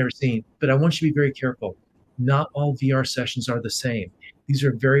something you've never seen. But I want you to be very careful. Not all VR sessions are the same. These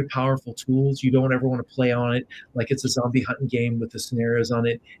are very powerful tools. You don't ever want to play on it like it's a zombie hunting game with the scenarios on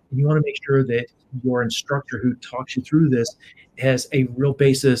it. And you want to make sure that your instructor who talks you through this has a real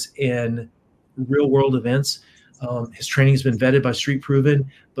basis in real-world events. His training has been vetted by Street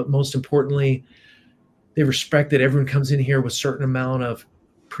Proven, but most importantly, they respect that everyone comes in here with a certain amount of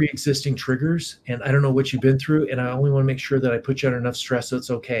pre-existing triggers. And I don't know what you've been through, and I only want to make sure that I put you under enough stress so it's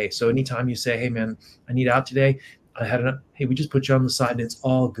okay. So anytime you say, hey, man, I need out today, I had enough, hey, we just put you on the side and it's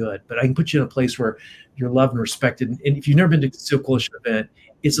all good. But I can put you in a place where you're loved and respected. And if you've never been to a Steel Coalition event,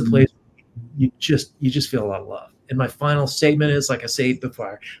 it's a place you just feel a lot of love. And my final statement is, like I say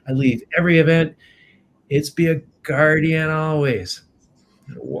before I leave every event, it's be a guardian always,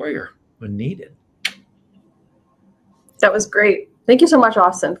 and a warrior when needed. That was great. Thank you so much,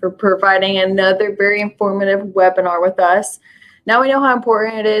 Austin, for providing another very informative webinar with us. Now we know how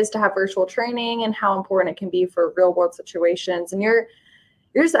important it is to have virtual training and how important it can be for real world situations. And you're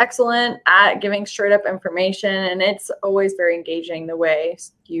just excellent at giving straight up information, and it's always very engaging the way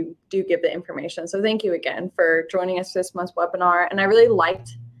you do give the information. So thank you again for joining us for this month's webinar. And I really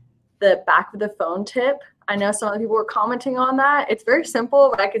liked the back of the phone tip. I know some of the people were commenting on that. It's very simple,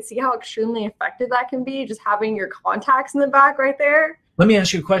 but I could see how extremely effective that can be, just having your contacts in the back right there. Let me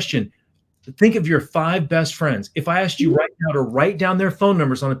ask you a question. Think of your 5 best friends. If I asked you right now to write down their phone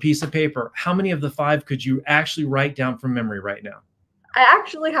numbers on a piece of paper, how many of the 5 could you actually write down from memory right now? I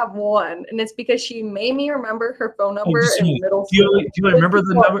actually have one, and it's because she made me remember her phone number in middle school. Do you remember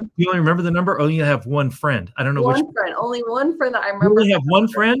the number? Do you only remember the number? Oh, you have one friend. I don't know which friend. Only one friend that I remember. You only have one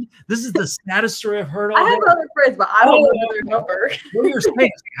friend? This is the saddest story I've heard all day. I have other friends, but I don't know their number. What are you saying?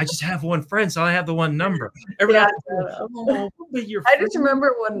 I just have one friend, so I have the one number. I just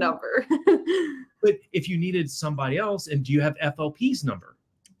remember one number. But if you needed somebody else, and do you have FLP's number?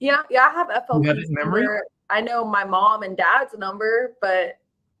 Yeah, I have FLP's you have it in memory? number. I know my mom and dad's number, but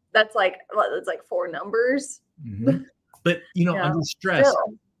that's like 4 numbers. Mm-hmm. But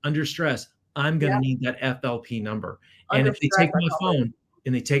under stress, I'm gonna need that FLP number. And if they take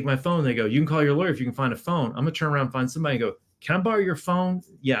my phone, they go, you can call your lawyer if you can find a phone. I'm gonna turn around and find somebody and go, can I borrow your phone?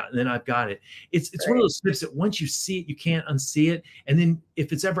 Yeah, and then I've got it. It's one of those tips that once you see it, you can't unsee it. And then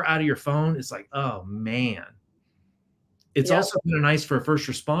if it's ever out of your phone, it's like, oh man. It's also kind of nice for a first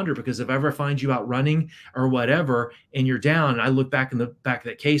responder, because if I ever find you out running or whatever and you're down, and I look back in the back of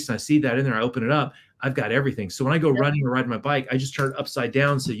that case and I see that in there, I open it up, I've got everything. So when I go running or riding my bike, I just turn it upside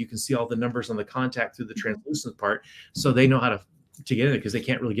down so you can see all the numbers on the contact through the translucent part, so they know how to get in there, because they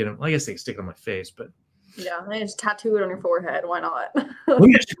can't really get them. I guess they can stick it on my face, but yeah, they just tattoo it on your forehead. Why not? Let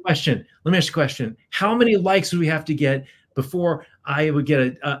me ask you a question. How many likes would we have to get before I would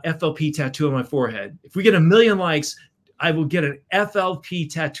get a FLP tattoo on my forehead? If we get 1 million likes, I will get an FLP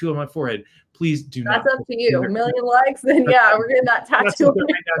tattoo on my forehead. Please do not. That's up to you. 1 million likes, then yeah, we're getting that tattoo.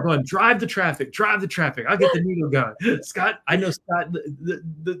 Right now going, drive the traffic. I'll get the needle gun. Scott, I know Scott.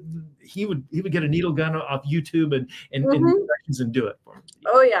 He would get a needle gun off YouTube and directions and do it for me.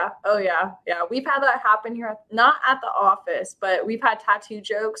 Oh yeah. We've had that happen here, not at the office, but we've had tattoo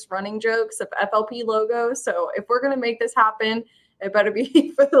jokes, running jokes of FLP logos. So if we're gonna make this happen, it better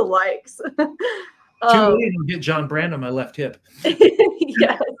be for the likes. 2 million will get John Brand on my left hip.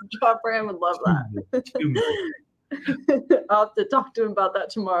 Yes, John Brand would love that. 2 million. I'll have to talk to him about that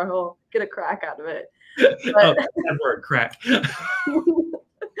tomorrow. He'll get a crack out of it. But, that word, crack.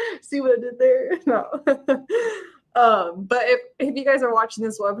 See what I did there? No. But if you guys are watching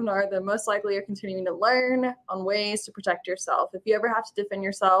this webinar, then most likely you're continuing to learn on ways to protect yourself. If you ever have to defend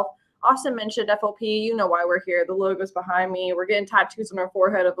yourself, Austin mentioned FLP, you know why we're here. The logo's behind me. We're getting tattoos on our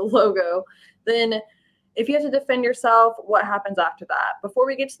forehead of the logo. Then if you have to defend yourself, what happens after that? Before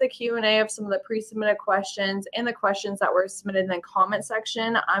we get to the Q&A of some of the pre-submitted questions and the questions that were submitted in the comment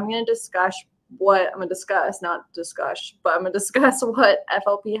section, I'm going to discuss what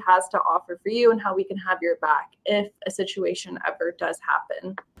FLP has to offer for you and how we can have your back if a situation ever does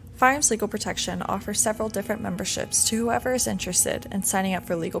happen. Firearms Legal Protection offers several different memberships to whoever is interested in signing up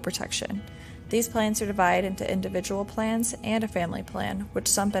for legal protection. These plans are divided into individual plans and a family plan, which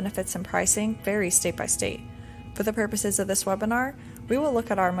some benefits and pricing vary state by state. For the purposes of this webinar, we will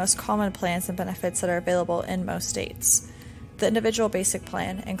look at our most common plans and benefits that are available in most states. The individual basic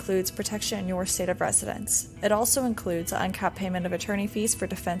plan includes protection in your state of residence. It also includes uncapped payment of attorney fees for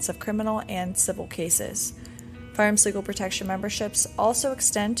defense of criminal and civil cases. Firearms legal protection memberships also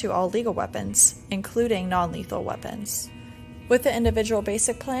extend to all legal weapons, including non-lethal weapons. With the individual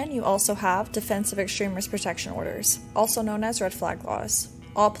basic plan, you also have defense of extreme risk protection orders, also known as red flag laws.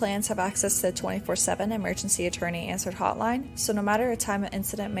 All plans have access to the 24/7 emergency attorney answered hotline, so no matter a time an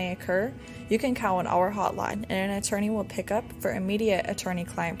incident may occur, you can count on our hotline and an attorney will pick up for immediate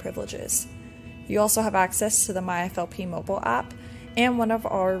attorney-client privileges. You also have access to the MyFLP mobile app and one of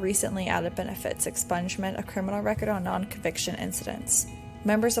our recently added benefits, expungement of criminal record on non-conviction incidents.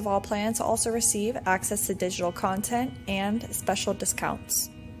 Members of all plans also receive access to digital content and special discounts.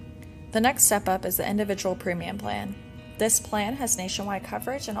 The next step up is the individual premium plan. This plan has nationwide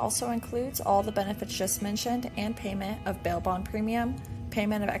coverage and also includes all the benefits just mentioned and payment of bail bond premium,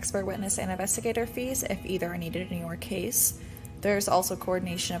 payment of expert witness and investigator fees if either are needed in your case. There's also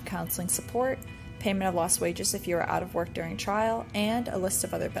coordination of counseling support, payment of lost wages if you are out of work during trial, and a list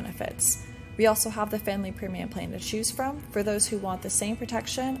of other benefits. We also have the family premium plan to choose from for those who want the same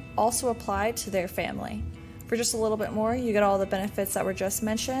protection also applied to their family. For just a little bit more, you get all the benefits that were just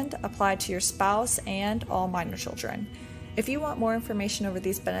mentioned applied to your spouse and all minor children. If you want more information over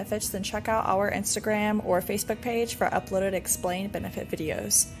these benefits, then check out our Instagram or Facebook page for uploaded explained benefit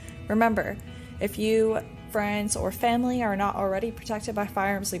videos. Remember, if you, friends, or family are not already protected by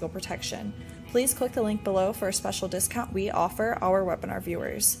firearms legal protection, please click the link below for a special discount we offer our webinar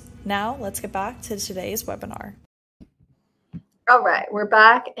viewers. Now, let's get back to today's webinar. All right, we're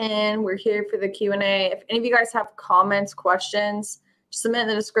back and we're here for the Q&A. If any of you guys have comments, questions, just submit in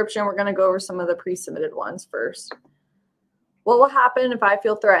the description. We're going to go over some of the pre-submitted ones first. What will happen if I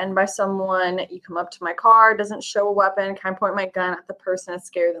feel threatened by someone? You come up to my car, doesn't show a weapon, can I point my gun at the person and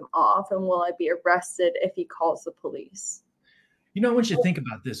scare them off? And will I be arrested if he calls the police? You know, I want you to think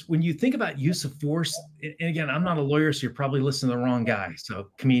about this. When you think about use of force, and again, I'm not a lawyer, so you're probably listening to the wrong guy. So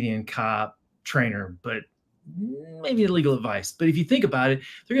comedian, cop, trainer, but maybe legal advice. But if you think about it,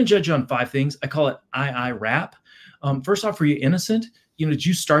 they're going to judge you on 5 things. I call it rap. First off, were you innocent? You know, did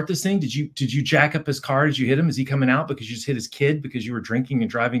you start this thing? Did you jack up his car? Did you hit him? Is he coming out because you just hit his kid because you were drinking and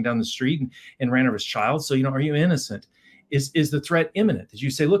driving down the street and ran over his child? So, you know, are you innocent? Is the threat imminent? Did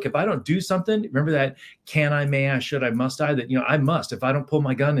you say, look, if I don't do something, remember that can I, may I, should I, must I, that, you know, I must, if I don't pull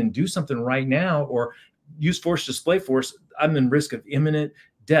my gun and do something right now or use force, display force, I'm in risk of imminent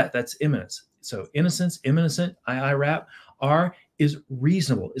death. That's imminence. So innocence, imminent, rap. R is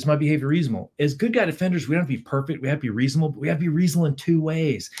reasonable. Is my behavior reasonable? As good guy defenders, we don't have to be perfect. We have to be reasonable, but we have to be reasonable in 2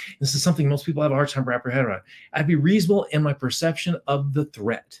 ways. This is something most people have a hard time wrapping their head around. I have to be reasonable in my perception of the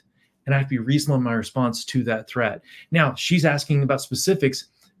threat, and I have to be reasonable in my response to that threat. Now, she's asking about specifics.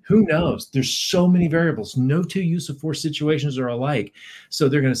 Who knows? There's so many variables. No 2 use of force situations are alike. So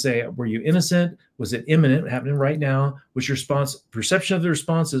they're going to say, were you innocent? Was it imminent, happening right now? Was your response, perception of the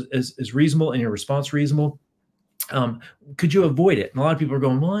response is reasonable and your response reasonable? Could you avoid it? And a lot of people are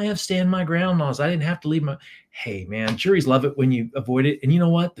going, well, I have stand my ground laws. I didn't have to leave my, hey man, juries love it when you avoid it. And you know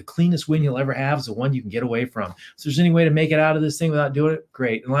what? The cleanest win you'll ever have is the one you can get away from. So if there's any way to make it out of this thing without doing it,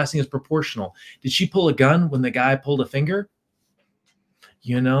 great. And the last thing is proportional. Did she pull a gun when the guy pulled a finger?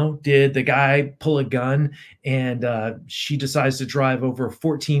 You know, did the guy pull a gun and she decides to drive over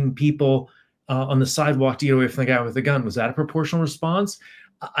 14 people on the sidewalk to get away from the guy with the gun? Was that a proportional response?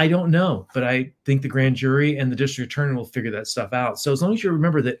 I don't know, but I think the grand jury and the district attorney will figure that stuff out. So as long as you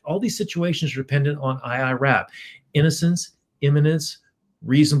remember that all these situations are dependent on rap, innocence, imminence,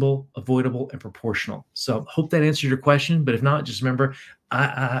 reasonable, avoidable, and proportional. So hope that answered your question. But if not, just remember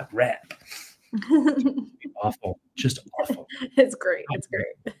rap. Awful, just awful. It's great. It's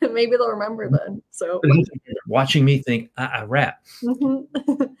great. Maybe they'll remember then. So watching me think rap.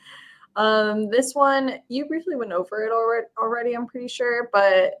 This one, you briefly went over it already, I'm pretty sure,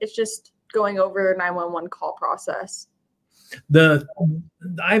 but it's just going over 911 call process.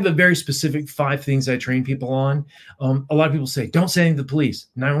 I have a very specific 5 things I train people on. A lot of people say, don't say anything to the police.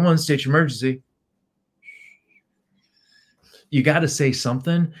 911, state of emergency. You got to say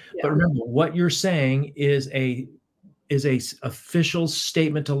something, but remember what you're saying is a official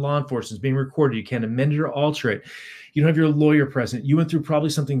statement to law enforcement. It's being recorded. You can't amend it or alter it. You don't have your lawyer present. You went through probably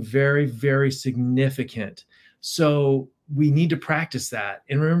something very, very significant. So we need to practice that.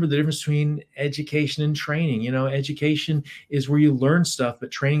 And remember the difference between education and training. You know, education is where you learn stuff,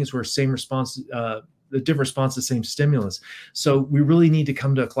 but training is where same response the different response to the same stimulus. So we really need to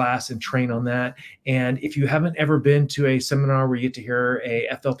come to a class and train on that. And if you haven't ever been to a seminar where you get to hear a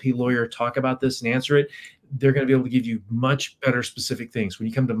FLP lawyer talk about this and answer it, they're going to be able to give you much better specific things. When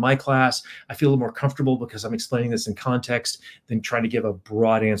you come to my class, I feel a little more comfortable because I'm explaining this in context than trying to give a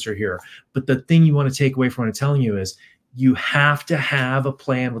broad answer here. But the thing you want to take away from what I'm telling you is you have to have a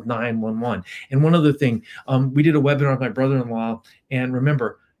plan with 911. And one other thing, we did a webinar with my brother-in-law, and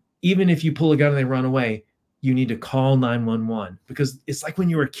remember, even if you pull a gun and they run away, you need to call 911, because it's like when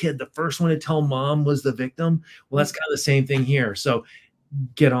you were a kid, the first one to tell mom was the victim. Well, that's kind of the same thing here. So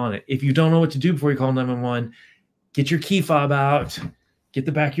get on it. If you don't know what to do before you call 911, get your key fob out, get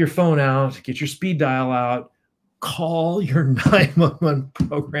the back of your phone out, get your speed dial out, call your 911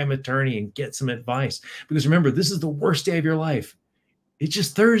 program attorney and get some advice. Because remember, this is the worst day of your life. It's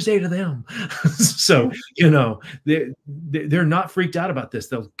just Thursday to them. So, you know, they're not freaked out about this.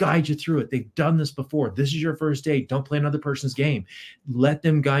 They'll guide you through it. They've done this before. This is your first day. Don't play another person's game. Let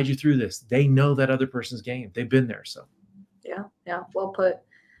them guide you through this. They know that other person's game. They've been there. So yeah, well put.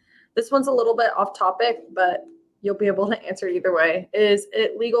 This one's a little bit off topic, but you'll be able to answer either way. Is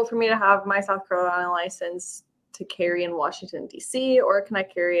it legal for me to have my South Carolina license to carry in Washington, D.C., or can I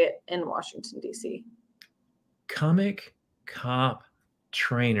carry it in Washington, D.C.? Comic cop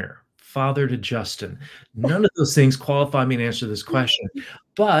trainer, father to Justin. None of those things qualify me to answer this question.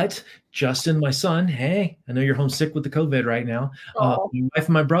 But Justin, my son, hey, I know you're homesick with the COVID right now. My wife and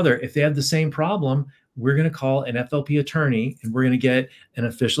my brother, if they have the same problem, we're going to call an FLP attorney and we're going to get an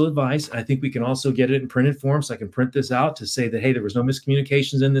official advice. I think we can also get it in printed form, so I can print this out to say that, hey, there was no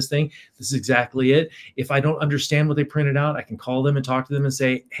miscommunications in this thing. This is exactly it. If I don't understand what they printed out, I can call them and talk to them and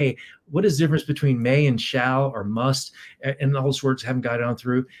say, hey, what is the difference between may and shall or must? And all those words haven't got on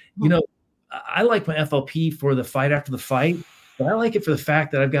through. You know, I like my FLP for the fight after the fight, but I like it for the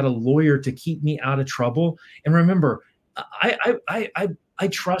fact that I've got a lawyer to keep me out of trouble. And remember, I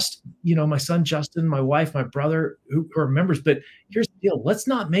trust, you know, my son, Justin, my wife, my brother, who are members, but here's the deal. Let's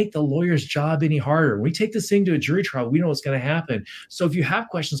not make the lawyer's job any harder. When we take this thing to a jury trial, we know what's going to happen. So if you have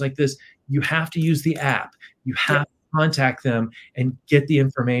questions like this, you have to use the app. You have to contact them and get the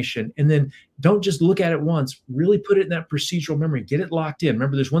information. And then don't just look at it once, really put it in that procedural memory, get it locked in.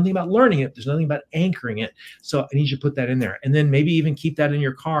 Remember, there's one thing about learning it. There's nothing about anchoring it. So I need you to put that in there. And then maybe even keep that in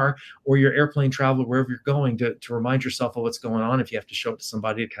your car or your airplane travel, wherever you're going, to remind yourself of what's going on. If you have to show it to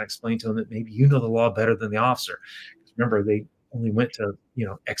somebody to kind of explain to them that maybe you know the law better than the officer. Remember, they only went to, you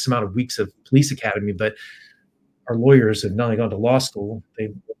know, X amount of weeks of police academy, but our lawyers have not only gone to law school,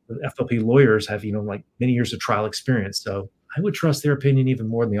 the FLP lawyers have, you know, like many years of trial experience. So I would trust their opinion even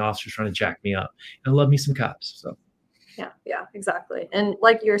more than the officers trying to jack me up. And I love me some cops. So yeah, exactly. And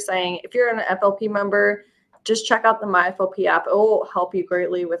like you're saying, if you're an FLP member, just check out the MyFLP app. It will help you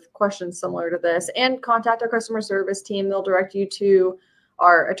greatly with questions similar to this, and contact our customer service team. They'll direct you to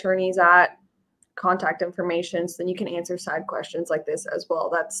our attorneys at contact information, so then you can answer side questions like this as well.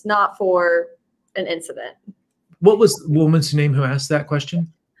 That's not for an incident. What was the woman's name who asked that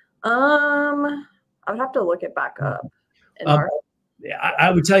question? I would have to look it back up. I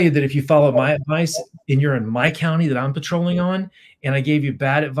would tell you that if you follow my advice and you're in my county that I'm patrolling on, and I gave you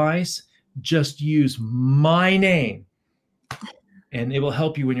bad advice, just use my name, and it will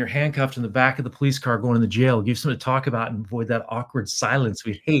help you when you're handcuffed in the back of the police car going to the jail. Give you something to talk about and avoid that awkward silence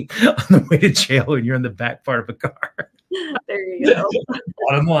we hate on the way to jail when you're in the back part of a car. There you go.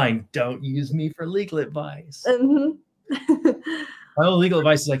 Bottom line, don't use me for legal advice. Mm-hmm. My only legal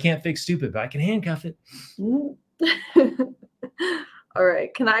advice is I can't fix stupid, but I can handcuff it. All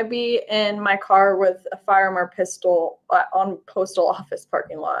right. Can I be in my car with a firearm or pistol on postal office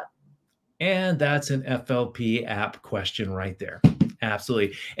parking lot? And that's an FLP app question right there.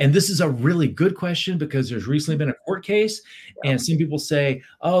 Absolutely. And this is a really good question because there's recently been a court case, and some people say,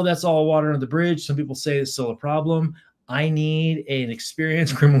 oh, that's all water under the bridge. Some people say it's still a problem. I need an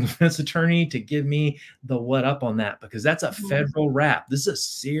experienced criminal defense attorney to give me the what up on that, because that's a federal rap. This is a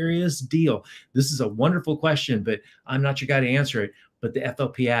serious deal. This is a wonderful question, but I'm not your guy to answer it, but the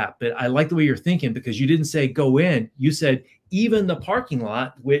FLP app. But I like the way you're thinking, because you didn't say go in. You said even the parking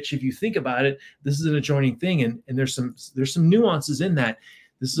lot, which if you think about it, this is an adjoining thing. And there's some nuances in that.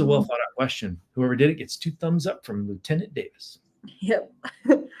 This is a well thought out question. Whoever did it gets 2 thumbs up from Lieutenant Davis. Yep.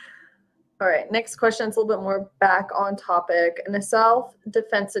 All right, next question is a little bit more back on topic. In a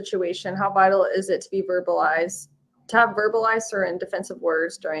self-defense situation, how vital is it to be verbalized, to have verbalized certain defensive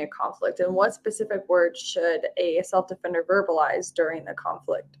words during a conflict? And what specific words should a self-defender verbalize during the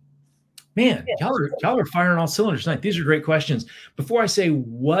conflict? Man, y'all are firing all cylinders tonight. These are great questions. Before I say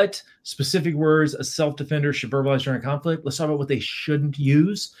what specific words a self-defender should verbalize during a conflict, let's talk about what they shouldn't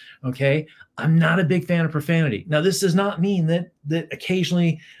use. Okay. I'm not a big fan of profanity. Now, this does not mean that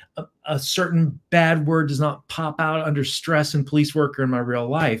occasionally a certain bad word does not pop out under stress in police work or in my real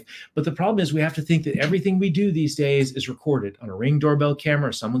life. But the problem is we have to think that everything we do these days is recorded on a Ring doorbell camera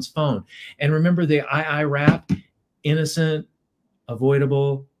or someone's phone. And remember the II rap, innocent,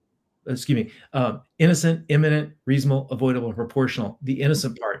 avoidable, innocent, imminent, reasonable, avoidable, and proportional, the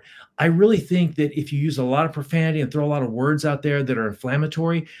innocent part. I really think that if you use a lot of profanity and throw a lot of words out there that are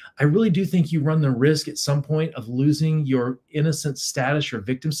inflammatory, I really do think you run the risk at some point of losing your innocent status or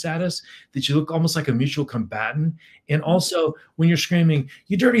victim status, that you look almost like a mutual combatant. And also when you're screaming,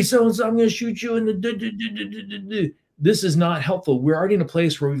 you dirty so-and-so, I'm going to shoot you in the this is not helpful. We're already in a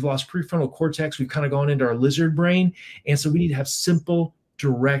place where we've lost prefrontal cortex. We've kind of gone into our lizard brain. And so we need to have simple,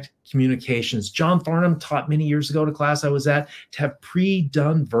 direct communications. John Farnham taught many years ago at a class I was at to have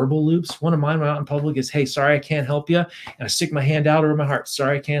pre-done verbal loops. One of mine when out in public is, hey, sorry, I can't help you. And I stick my hand out over my heart.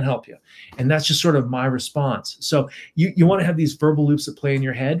 Sorry, I can't help you. And that's just sort of my response. So you want to have these verbal loops that play in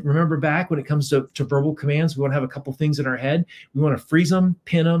your head. Remember back when it comes to verbal commands, we want to have a couple things in our head. We want to freeze them,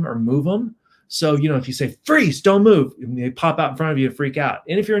 pin them, or move them. So, if you say, freeze, don't move, and they pop out in front of you and freak out.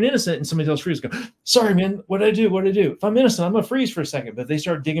 And if you're an innocent and somebody tells freeze, go, sorry, man, what did I do? What did I do? If I'm innocent, I'm going to freeze for a second. But if they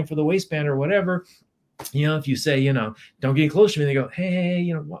start digging for the waistband or whatever, if you say, don't get close to me, they go,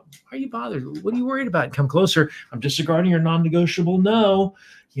 hey, why are you bothered? What are you worried about? Come closer. I'm disregarding your non-negotiable no,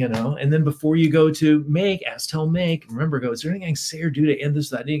 and then before you go to make, ask, tell, make, remember, go, is there anything I can say or do to end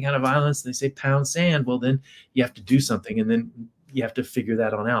this without any kind of violence? And they say pound sand. Well, then you have to do something, and then you have to figure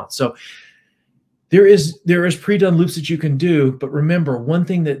that on out. So there is pre-done loops that you can do, but remember one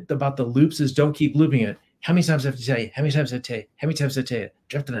thing about the loops is don't keep looping it. How many times I have to tell you? How many times I tell you? How many times I tell you?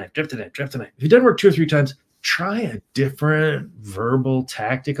 Drop the knife, drop the knife, drop the knife. If it doesn't work 2 or 3 times, try a different verbal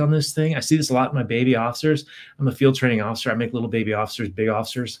tactic on this thing. I see this a lot in my baby officers. I'm a field training officer. I make little baby officers big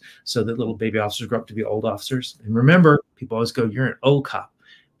officers so that little baby officers grow up to be old officers. And remember, people always go, you're an old cop.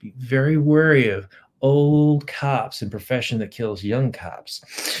 Be very wary of old cops in profession that kills young cops.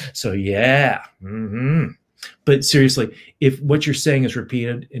 So yeah. But seriously, if what you're saying is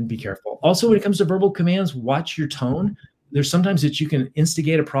repeated, and be careful. Also, when it comes to verbal commands, watch your tone. There's sometimes that you can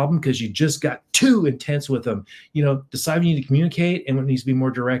instigate a problem because you just got too intense with them. Decide when you need to communicate and when it needs to be more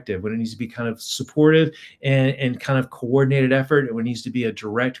directive, when it needs to be kind of supportive and kind of coordinated effort, and when it needs to be a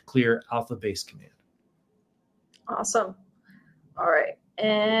direct, clear, alpha-based command. Awesome. All right.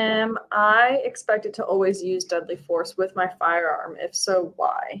 Am I expected to always use deadly force with my firearm? If so,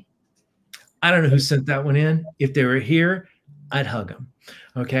 why? I don't know who sent that one in. If they were here, I'd hug them.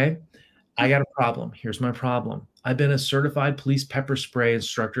 Okay. I got a problem. Here's my problem. I've been a certified police pepper spray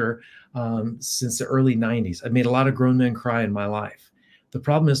instructor since the early 90s. I've made a lot of grown men cry in my life. The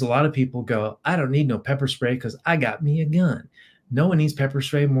problem is a lot of people go, I don't need no pepper spray because I got me a gun. No one needs pepper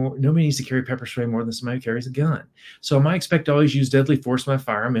spray more. Nobody needs to carry pepper spray more than somebody who carries a gun. So am I expected to always use deadly force with my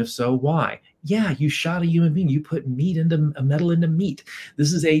firearm? If so, why? Yeah, you shot a human being. You put metal into meat.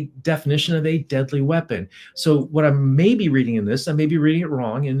 This is a definition of a deadly weapon. So what I may be reading in this, I may be reading it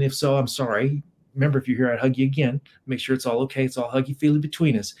wrong. And if so, I'm sorry. Remember, if you're here, I'd hug you again. Make sure it's all okay. It's all huggy-feely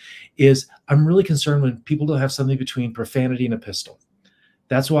between us. I'm really concerned when people don't have something between profanity and a pistol.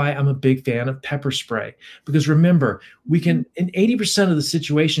 That's why I'm a big fan of pepper spray, because remember, we can, in 80% of the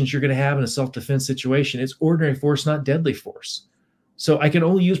situations you're going to have in a self-defense situation, it's ordinary force, not deadly force. So I can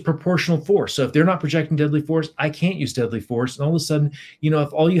only use proportional force. So if they're not projecting deadly force, I can't use deadly force. And all of a sudden,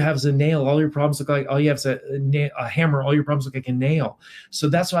 if all you have is a nail, all your problems look like, all you have is a hammer, all your problems look like a nail. So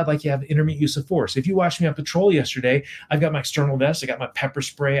that's why I'd like you to have intermediate use of force. If you watched me on patrol yesterday, I've got my external vest, I got my pepper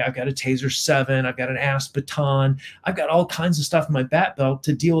spray, I've got a Taser 7, I've got an ass baton, I've got all kinds of stuff in my bat belt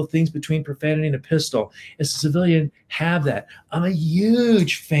to deal with things between profanity and a pistol. As a civilian, have that. I'm a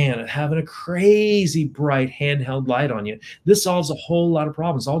huge fan of having a crazy bright handheld light on you. This solves a whole lot of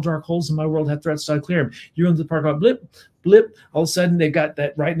problems. All dark holes in my world have threats, so I clear them. You're in the park lot, blip, blip. All of a sudden, they've got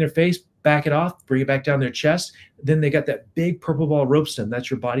that right in their face. Back it off, bring it back down their chest. Then they got that big purple ball rope stem. That's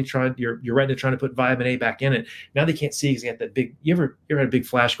your body your retina trying to put vitamin A back in it. Now they can't see because they got that big. You ever had a big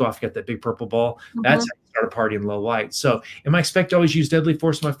flash go off? You got that big purple ball. Mm-hmm. That's how you start a party in low light. So, am I expected to always use deadly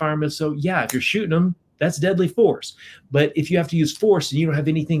force in my firearm? So, yeah, if you're shooting them, that's deadly force. But if you have to use force and you don't have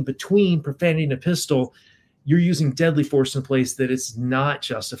anything between profanity and a pistol, you're using deadly force in a place that it's not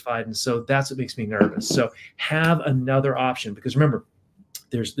justified. And so that's what makes me nervous. So have another option, because remember,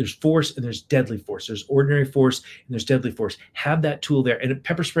 there's force and there's deadly force. There's ordinary force and there's deadly force. Have that tool there. And a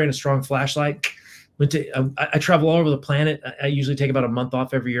pepper spray and a strong flashlight, I travel all over the planet. I usually take about a month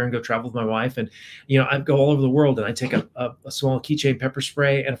off every year and go travel with my wife. And, I go all over the world, and I take a small keychain pepper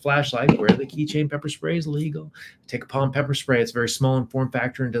spray and a flashlight where the keychain pepper spray is legal. Take a palm pepper spray. It's very small in form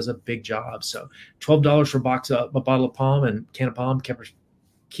factor and does a big job. So $12 for a bottle of palm and can of palm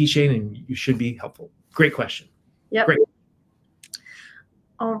keychain, and you should be helpful. Great question. Yep. Great.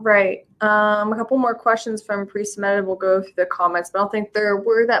 All right. A couple more questions from pre-submitted. We'll go through the comments, but I don't think there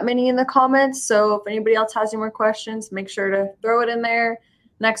were that many in the comments. So if anybody else has any more questions, make sure to throw it in there.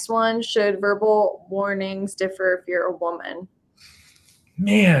 Next one, should verbal warnings differ if you're a woman?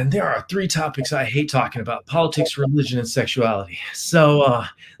 Man, there are 3 topics I hate talking about: politics, religion, and sexuality. So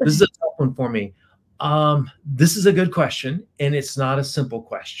this is a tough one for me. This is a good question, and it's not a simple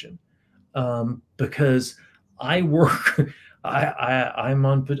question, because I work. I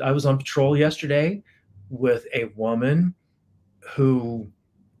was on patrol yesterday with a woman who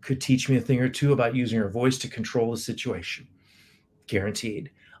could teach me a thing or two about using her voice to control a situation.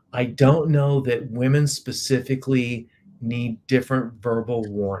 Guaranteed. I don't know that women specifically need different verbal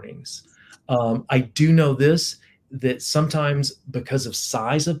warnings. I do know this, that sometimes because of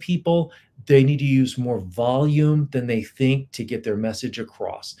size of people, they need to use more volume than they think to get their message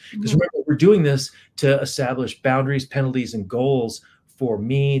across. Because remember, we're doing this to establish boundaries, penalties, and goals for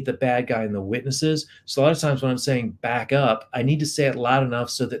me, the bad guy, and the witnesses. So a lot of times when I'm saying back up, I need to say it loud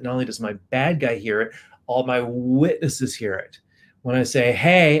enough so that not only does my bad guy hear it, all my witnesses hear it. When I say,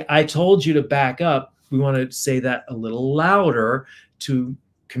 hey, I told you to back up, we want to say that a little louder to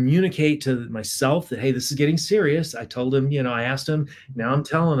communicate to myself that, hey, this is getting serious. I told him, I asked him, now I'm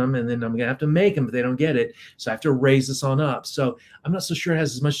telling them, and then I'm gonna have to make them, but they don't get it. So I have to raise this on up. So I'm not so sure it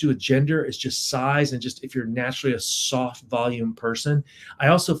has as much to do with gender. It's just size, and just if you're naturally a soft volume person. I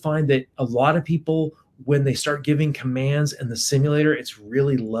also find that a lot of people, when they start giving commands in the simulator, it's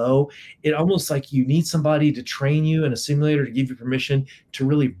really low. It almost like you need somebody to train you in a simulator to give you permission to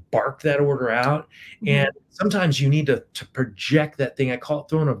really bark that order out. And sometimes you need to project that thing. I call it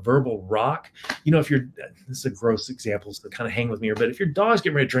throwing a verbal rock. If you're, this is a gross example, so kind of hang with me here, but if your dog's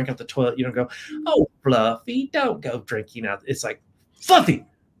getting ready to drink out the toilet, you don't go, oh, Fluffy, don't go drinking out. It's like, Fluffy,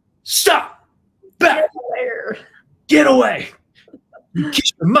 stop, back, get away. You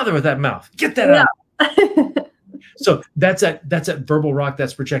kiss your mother with that mouth. Get that out. So that's that verbal rock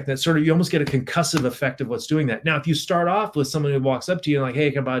that's projecting that sort of, you almost get a concussive effect of what's doing that. Now, if you start off with someone who walks up to you and like, hey,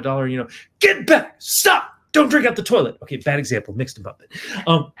 can I buy $1? Get back, stop, don't drink out the toilet. Okay, bad example, mixed them up.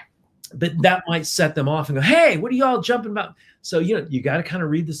 But that might set them off and go, hey, what are y'all jumping about? So, you got to kind of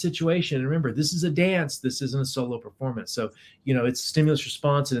read the situation. And remember, this is a dance. This isn't a solo performance. So, it's stimulus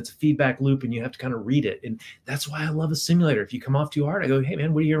response and it's a feedback loop, and you have to kind of read it. And that's why I love a simulator. If you come off too hard, I go, hey,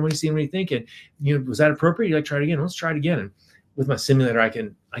 man, what are you hearing? What are you seeing? What are you thinking? Was that appropriate? You like, try it again. Let's try it again. And with my simulator, I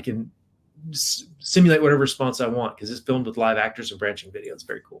can simulate whatever response I want, because it's filmed with live actors and branching video. It's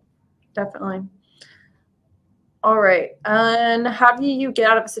very cool. Definitely. All right. And how do you get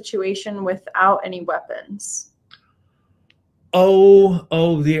out of a situation without any weapons?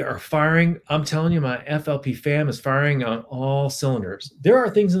 Oh, they are firing. I'm telling you, my FLP fam is firing on all cylinders. There are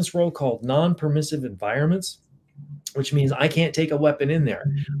things in this world called non-permissive environments, which means I can't take a weapon in there.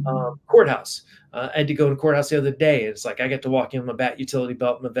 Courthouse. I had to go to courthouse the other day. It's like I get to walk in with my bat utility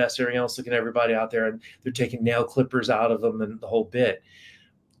belt, my vest, everything else, looking at everybody out there, and they're taking nail clippers out of them and the whole bit.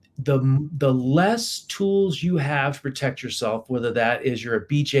 The less tools you have to protect yourself, whether that is you're a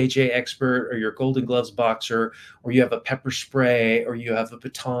BJJ expert or you're a Golden Gloves boxer, or you have a pepper spray, or you have a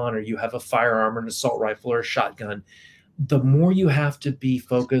baton, or you have a firearm or an assault rifle or a shotgun, the more you have to be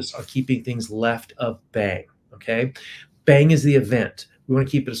focused on keeping things left of bang. Okay. Bang is the event. We want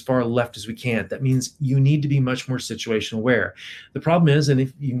to keep it as far left as we can. That means you need to be much more situation aware. The problem is, and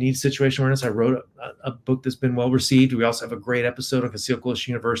if you need situation awareness, I wrote a book that's been well received. We also have a great episode on Concealed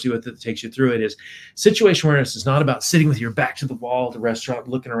Coalition University with it that takes you through it. Is situation awareness is not about sitting with your back to the wall at the restaurant,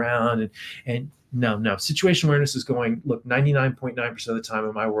 looking around and no. Situation awareness is going, look, 99.9% of the time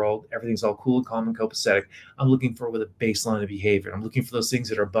in my world, everything's all cool and calm and copacetic. I'm looking for with a baseline of behavior. I'm looking for those things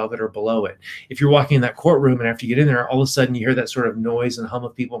that are above it or below it. If you're walking in that courtroom and after you get in there, all of a sudden you hear that sort of noise and hum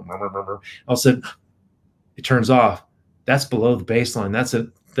of people, all of a sudden it turns off. That's below the baseline.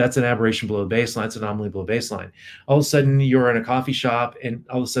 That's an aberration below the baseline. It's an anomaly below baseline. All of a sudden you're in a coffee shop and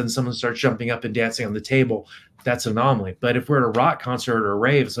all of a sudden someone starts jumping up and dancing on the table. That's an anomaly. But if we're at a rock concert or a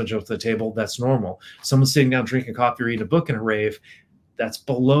rave, someone jumps to the table, that's normal. Someone's sitting down drinking coffee or eating a book in a rave, that's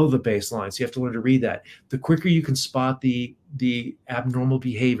below the baseline. So you have to learn to read that. The quicker you can spot the abnormal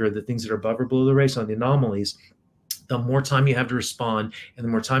behavior, the things that are above or below the baseline, the anomalies, the more time you have to respond, and the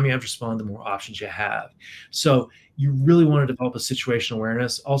more time you have to respond, the more options you have. So you really want to develop a situational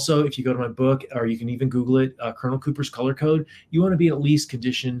awareness. Also, if you go to my book, or you can even Google it, Colonel Cooper's color code, you want to be at least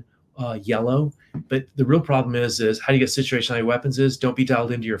condition yellow. But the real problem is how do you get situational weapons is don't be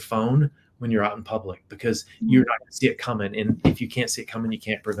dialed into your phone when you're out in public, because you're not going to see it coming. And if you can't see it coming, you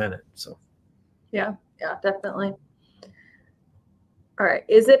can't prevent it. So yeah, definitely. All right.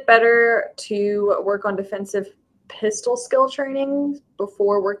 Is it better to work on defensive pistol skill training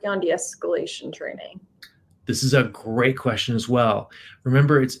before working on de-escalation training? This is a great question as well.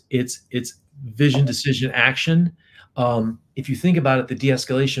 Remember, it's vision, decision, action. If you think about it, the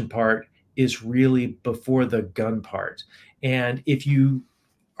de-escalation part is really before the gun part. And if you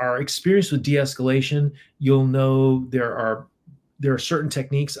are experienced with de-escalation, you'll know there are certain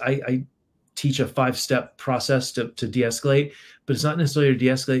techniques. I teach a 5-step process to de-escalate, but it's not necessarily to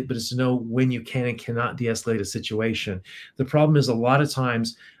de-escalate, but it's to know when you can and cannot de-escalate a situation. The problem is a lot of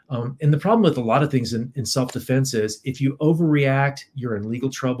times, and the problem with a lot of things in self-defense is if you overreact, you're in legal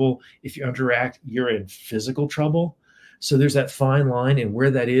trouble. If you underreact, you're in physical trouble. So there's that fine line, and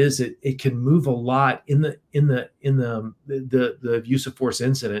where that is, it can move a lot in the use of force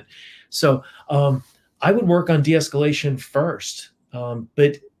incident. So I would work on de-escalation first,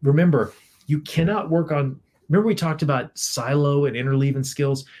 but remember, you cannot work on. Remember we talked about silo and interleaving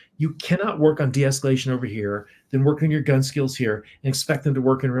skills. You cannot work on de-escalation over here, then work on your gun skills here and expect them to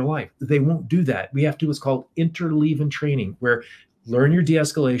work in real life. They won't do that. We have to do what's called interleaving training, where learn your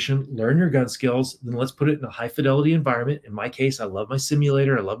de-escalation, learn your gun skills, then let's put it in a high fidelity environment. In my case, I love my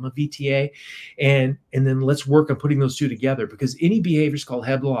simulator, I love my VTA, and then let's work on putting those two together, because any behavior is called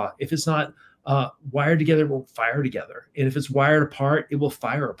Hebb law. If it's not wired together, it will fire together. And if it's wired apart, it will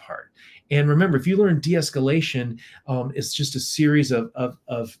fire apart. And remember, if you learn de-escalation, it's just a series of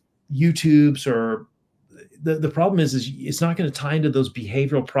YouTubes, or the problem is it's not going to tie into those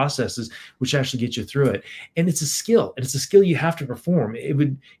behavioral processes which actually get you through it. And it's a skill, and it's a skill you have to perform. It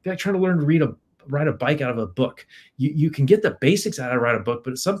would be like trying to learn to ride a bike out of a book. You can get the basics out of ride a book,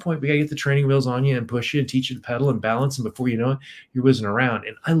 but at some point we got to get the training wheels on you and push you and teach you to pedal and balance. And before you know it, you're whizzing around.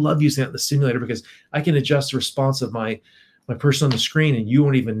 And I love using that in the simulator, because I can adjust the response of my person on the screen, and you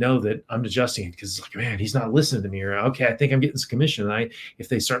won't even know that I'm adjusting it, because it's like, man, he's not listening to me, or okay, I think I'm getting some commission. And if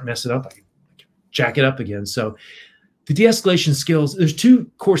they start messing up, I can jack it up again. So the de-escalation skills, there's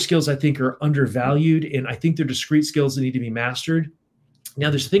 2 core skills I think are undervalued, and I think they're discrete skills that need to be mastered. Now,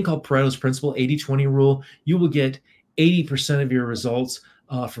 there's a thing called Pareto's principle, 80-20 rule. You will get 80% of your results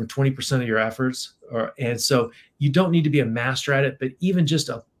from 20% of your efforts. And so you don't need to be a master at it, but even just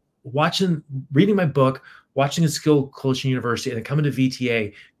reading my book, watching a skill coaching university, and then coming to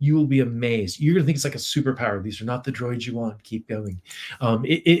VTA, you will be amazed. You're going to think it's like a superpower. These are not the droids you want. Keep going.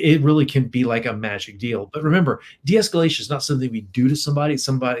 It really can be like a magic deal. But remember, de-escalation is not something we do to somebody. It's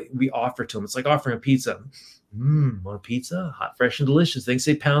somebody we offer to them. It's like offering a pizza. Want a pizza? Hot, fresh, and delicious. They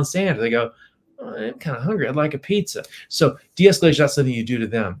say pound sand. They go, oh, I'm kind of hungry. I'd like a pizza. So de-escalation is not something you do to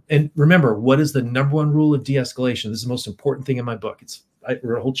them. And remember, what is the #1 rule of de-escalation? This is the most important thing in my book. I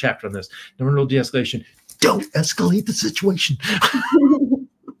wrote a whole chapter on this. #1 rule of de-escalation: don't escalate the situation.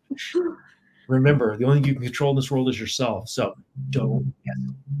 Remember, the only thing you can control in this world is yourself. So don't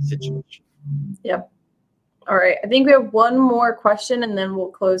escalate the situation. Yep. All right. I think we have one more question, and then we'll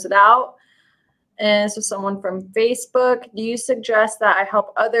close it out. And so someone from Facebook, do you suggest that I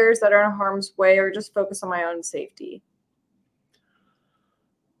help others that are in harm's way, or just focus on my own safety?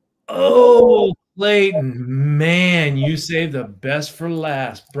 Oh, Clayton, man, you saved the best for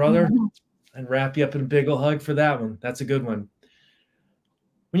last, brother. And wrap you up in a big old hug for that one. That's a good one.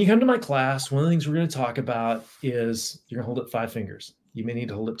 When you come to my class, one of the things we're going to talk about is you're going to hold up 5 fingers. You may need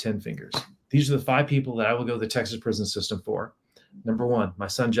to hold up 10 fingers. These are the 5 people that I will go to the Texas prison system for. #1, my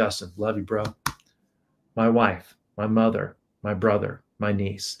son, Justin. Love you, bro. My wife, my mother, my brother, my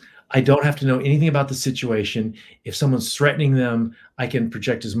niece. I don't have to know anything about the situation. If someone's threatening them, I can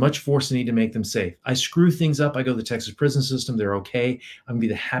project as much force as I need to make them safe. I screw things up. I go to the Texas prison system. They're okay. I'm going to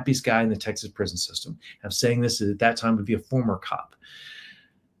be the happiest guy in the Texas prison system. I'm saying this at that time would be a former cop.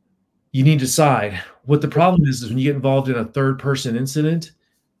 You need to decide what the problem is when you get involved in a third-person incident.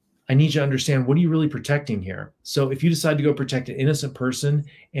 I need you to understand, what are you really protecting here? So if you decide to go protect an innocent person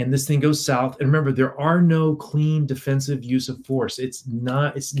and this thing goes south, and remember, there are no clean defensive use of force. It's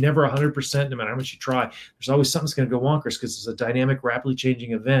never 100%, no matter how much you try. There's always something that's going to go wonkers, because it's a dynamic, rapidly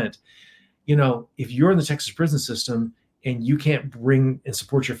changing event. You know, if you're in the Texas prison system and you can't bring and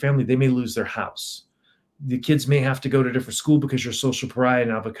support your family, they may lose their house. The kids may have to go to a different school because you're a social pariah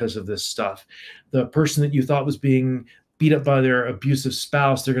now because of this stuff. The person that you thought was being beat up by their abusive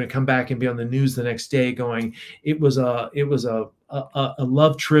spouse, they're going to come back and be on the news the next day going, it was a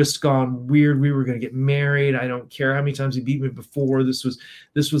love tryst gone weird. We were going to get married. I don't care how many times he beat me before. This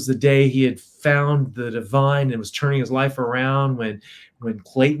was the day he had found the divine and was turning his life around when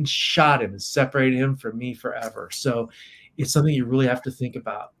Clayton shot him and separated him from me forever. So it's something you really have to think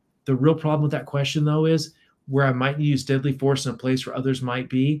about. The real problem with that question, though, is where I might use deadly force in a place where others might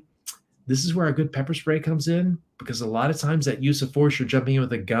be. This is where a good pepper spray comes in, because a lot of times that use of force you're jumping in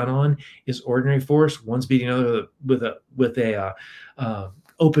with a gun on is ordinary force. One's beating another with a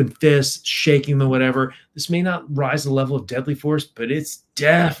open fist, shaking them, whatever. This may not rise to the level of deadly force, but it's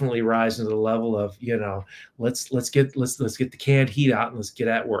definitely rising to the level of, let's get the canned heat out and let's get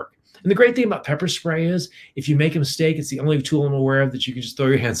at work. And the great thing about pepper spray is if you make a mistake, it's the only tool I'm aware of that you can just throw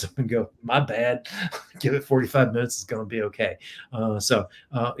your hands up and go, my bad. Give it 45 minutes. It's going to be okay.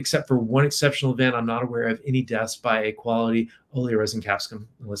 Except for one exceptional event, I'm not aware of any deaths by a quality oleoresin capsicum,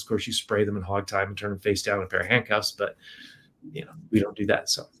 unless, of course, you spray them in hog time and turn them face down in a pair of handcuffs. But, we don't do that.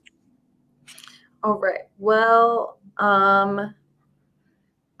 So. All right. Well,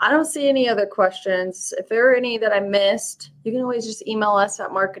 I don't see any other questions. If there are any that I missed, you can always just email us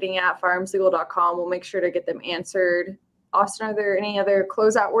at marketing@firearmslegal.com. We'll make sure to get them answered. Austin, are there any other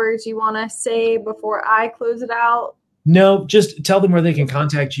closeout words you want to say before I close it out? No, just tell them where they can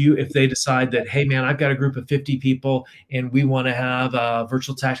contact you if they decide that, hey, man, I've got a group of 50 people and we want to have a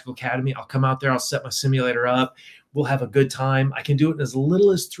virtual tactical academy. I'll come out there. I'll set my simulator up. We'll have a good time. I can do it in as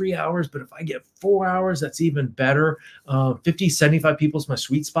little as 3 hours, but if I get 4 hours, that's even better. 50, 75 people is my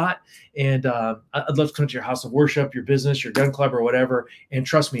sweet spot. And I'd love to come to your house of worship, your business, your gun club or whatever. And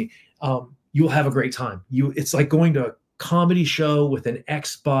trust me, you'll have a great time. It's like going to a comedy show with an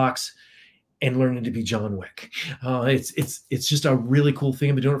Xbox and learning to be John Wick. It's just a really cool thing.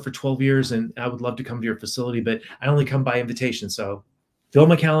 I've been doing it for 12 years and I would love to come to your facility, but I only come by invitation. So fill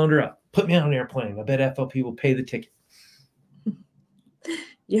my calendar up. Put me on an airplane. I bet FLP will pay the ticket.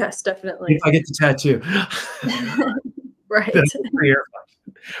 Yes, definitely. If I get the tattoo. Right.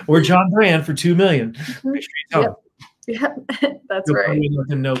 Or John Brand for $2 million. Make sure you tell him. Yep. That's right. Let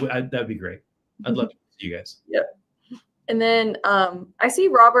them know. That'd be great. I'd love to see you guys. Yep. And then I see,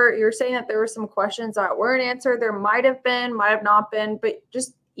 Robert, you're saying that there were some questions that weren't answered. There might have been, might have not been, but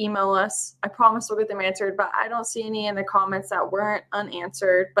just email us. I promise we'll get them answered, but I don't see any in the comments that weren't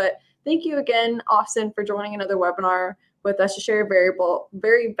unanswered. But thank you again, Austin, for joining another webinar with us to share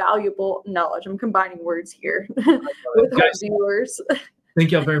very valuable knowledge. I'm combining words here with our viewers.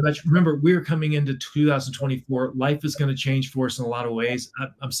 Thank y'all very much. Remember, we're coming into 2024. Life is going to change for us in a lot of ways.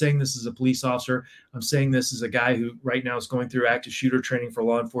 I'm saying this as a police officer. I'm saying this as a guy who right now is going through active shooter training for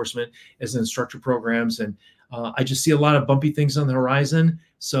law enforcement as an instructor programs. And I just see a lot of bumpy things on the horizon.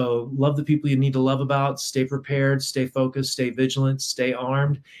 So love the people you need to love about. Stay prepared, stay focused, stay vigilant, stay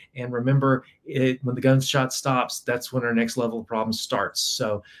armed. And remember, when the gunshot stops, that's when our next level of problem starts.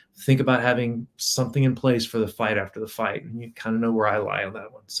 So think about having something in place for the fight after the fight. And you kind of know where I lie on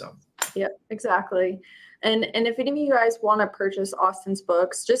that one. So, yeah, exactly. And if any of you guys want to purchase Austin's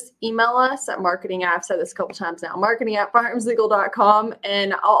books, just email us at marketing. I've said this a couple times now, marketing@firearmslegal.com.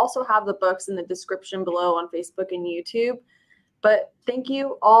 And I'll also have the books in the description below on Facebook and YouTube. But thank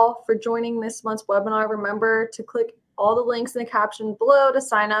you all for joining this month's webinar. Remember to click all the links in the caption below to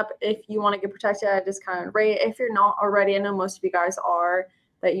sign up if you want to get protected at a discounted rate. If you're not already, I know most of you guys are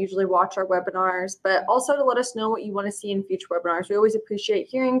that usually watch our webinars, but also to let us know what you want to see in future webinars. We always appreciate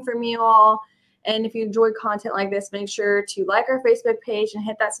hearing from you all. And if you enjoy content like this, make sure to like our Facebook page and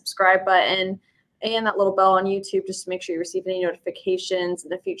hit that subscribe button and that little bell on YouTube just to make sure you receive any notifications in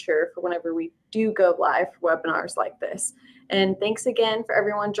the future for whenever we do go live for webinars like this. And thanks again for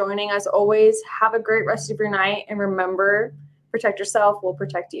everyone joining. As always, have a great rest of your night. And remember, protect yourself, we'll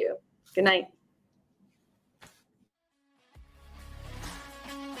protect you. Good night.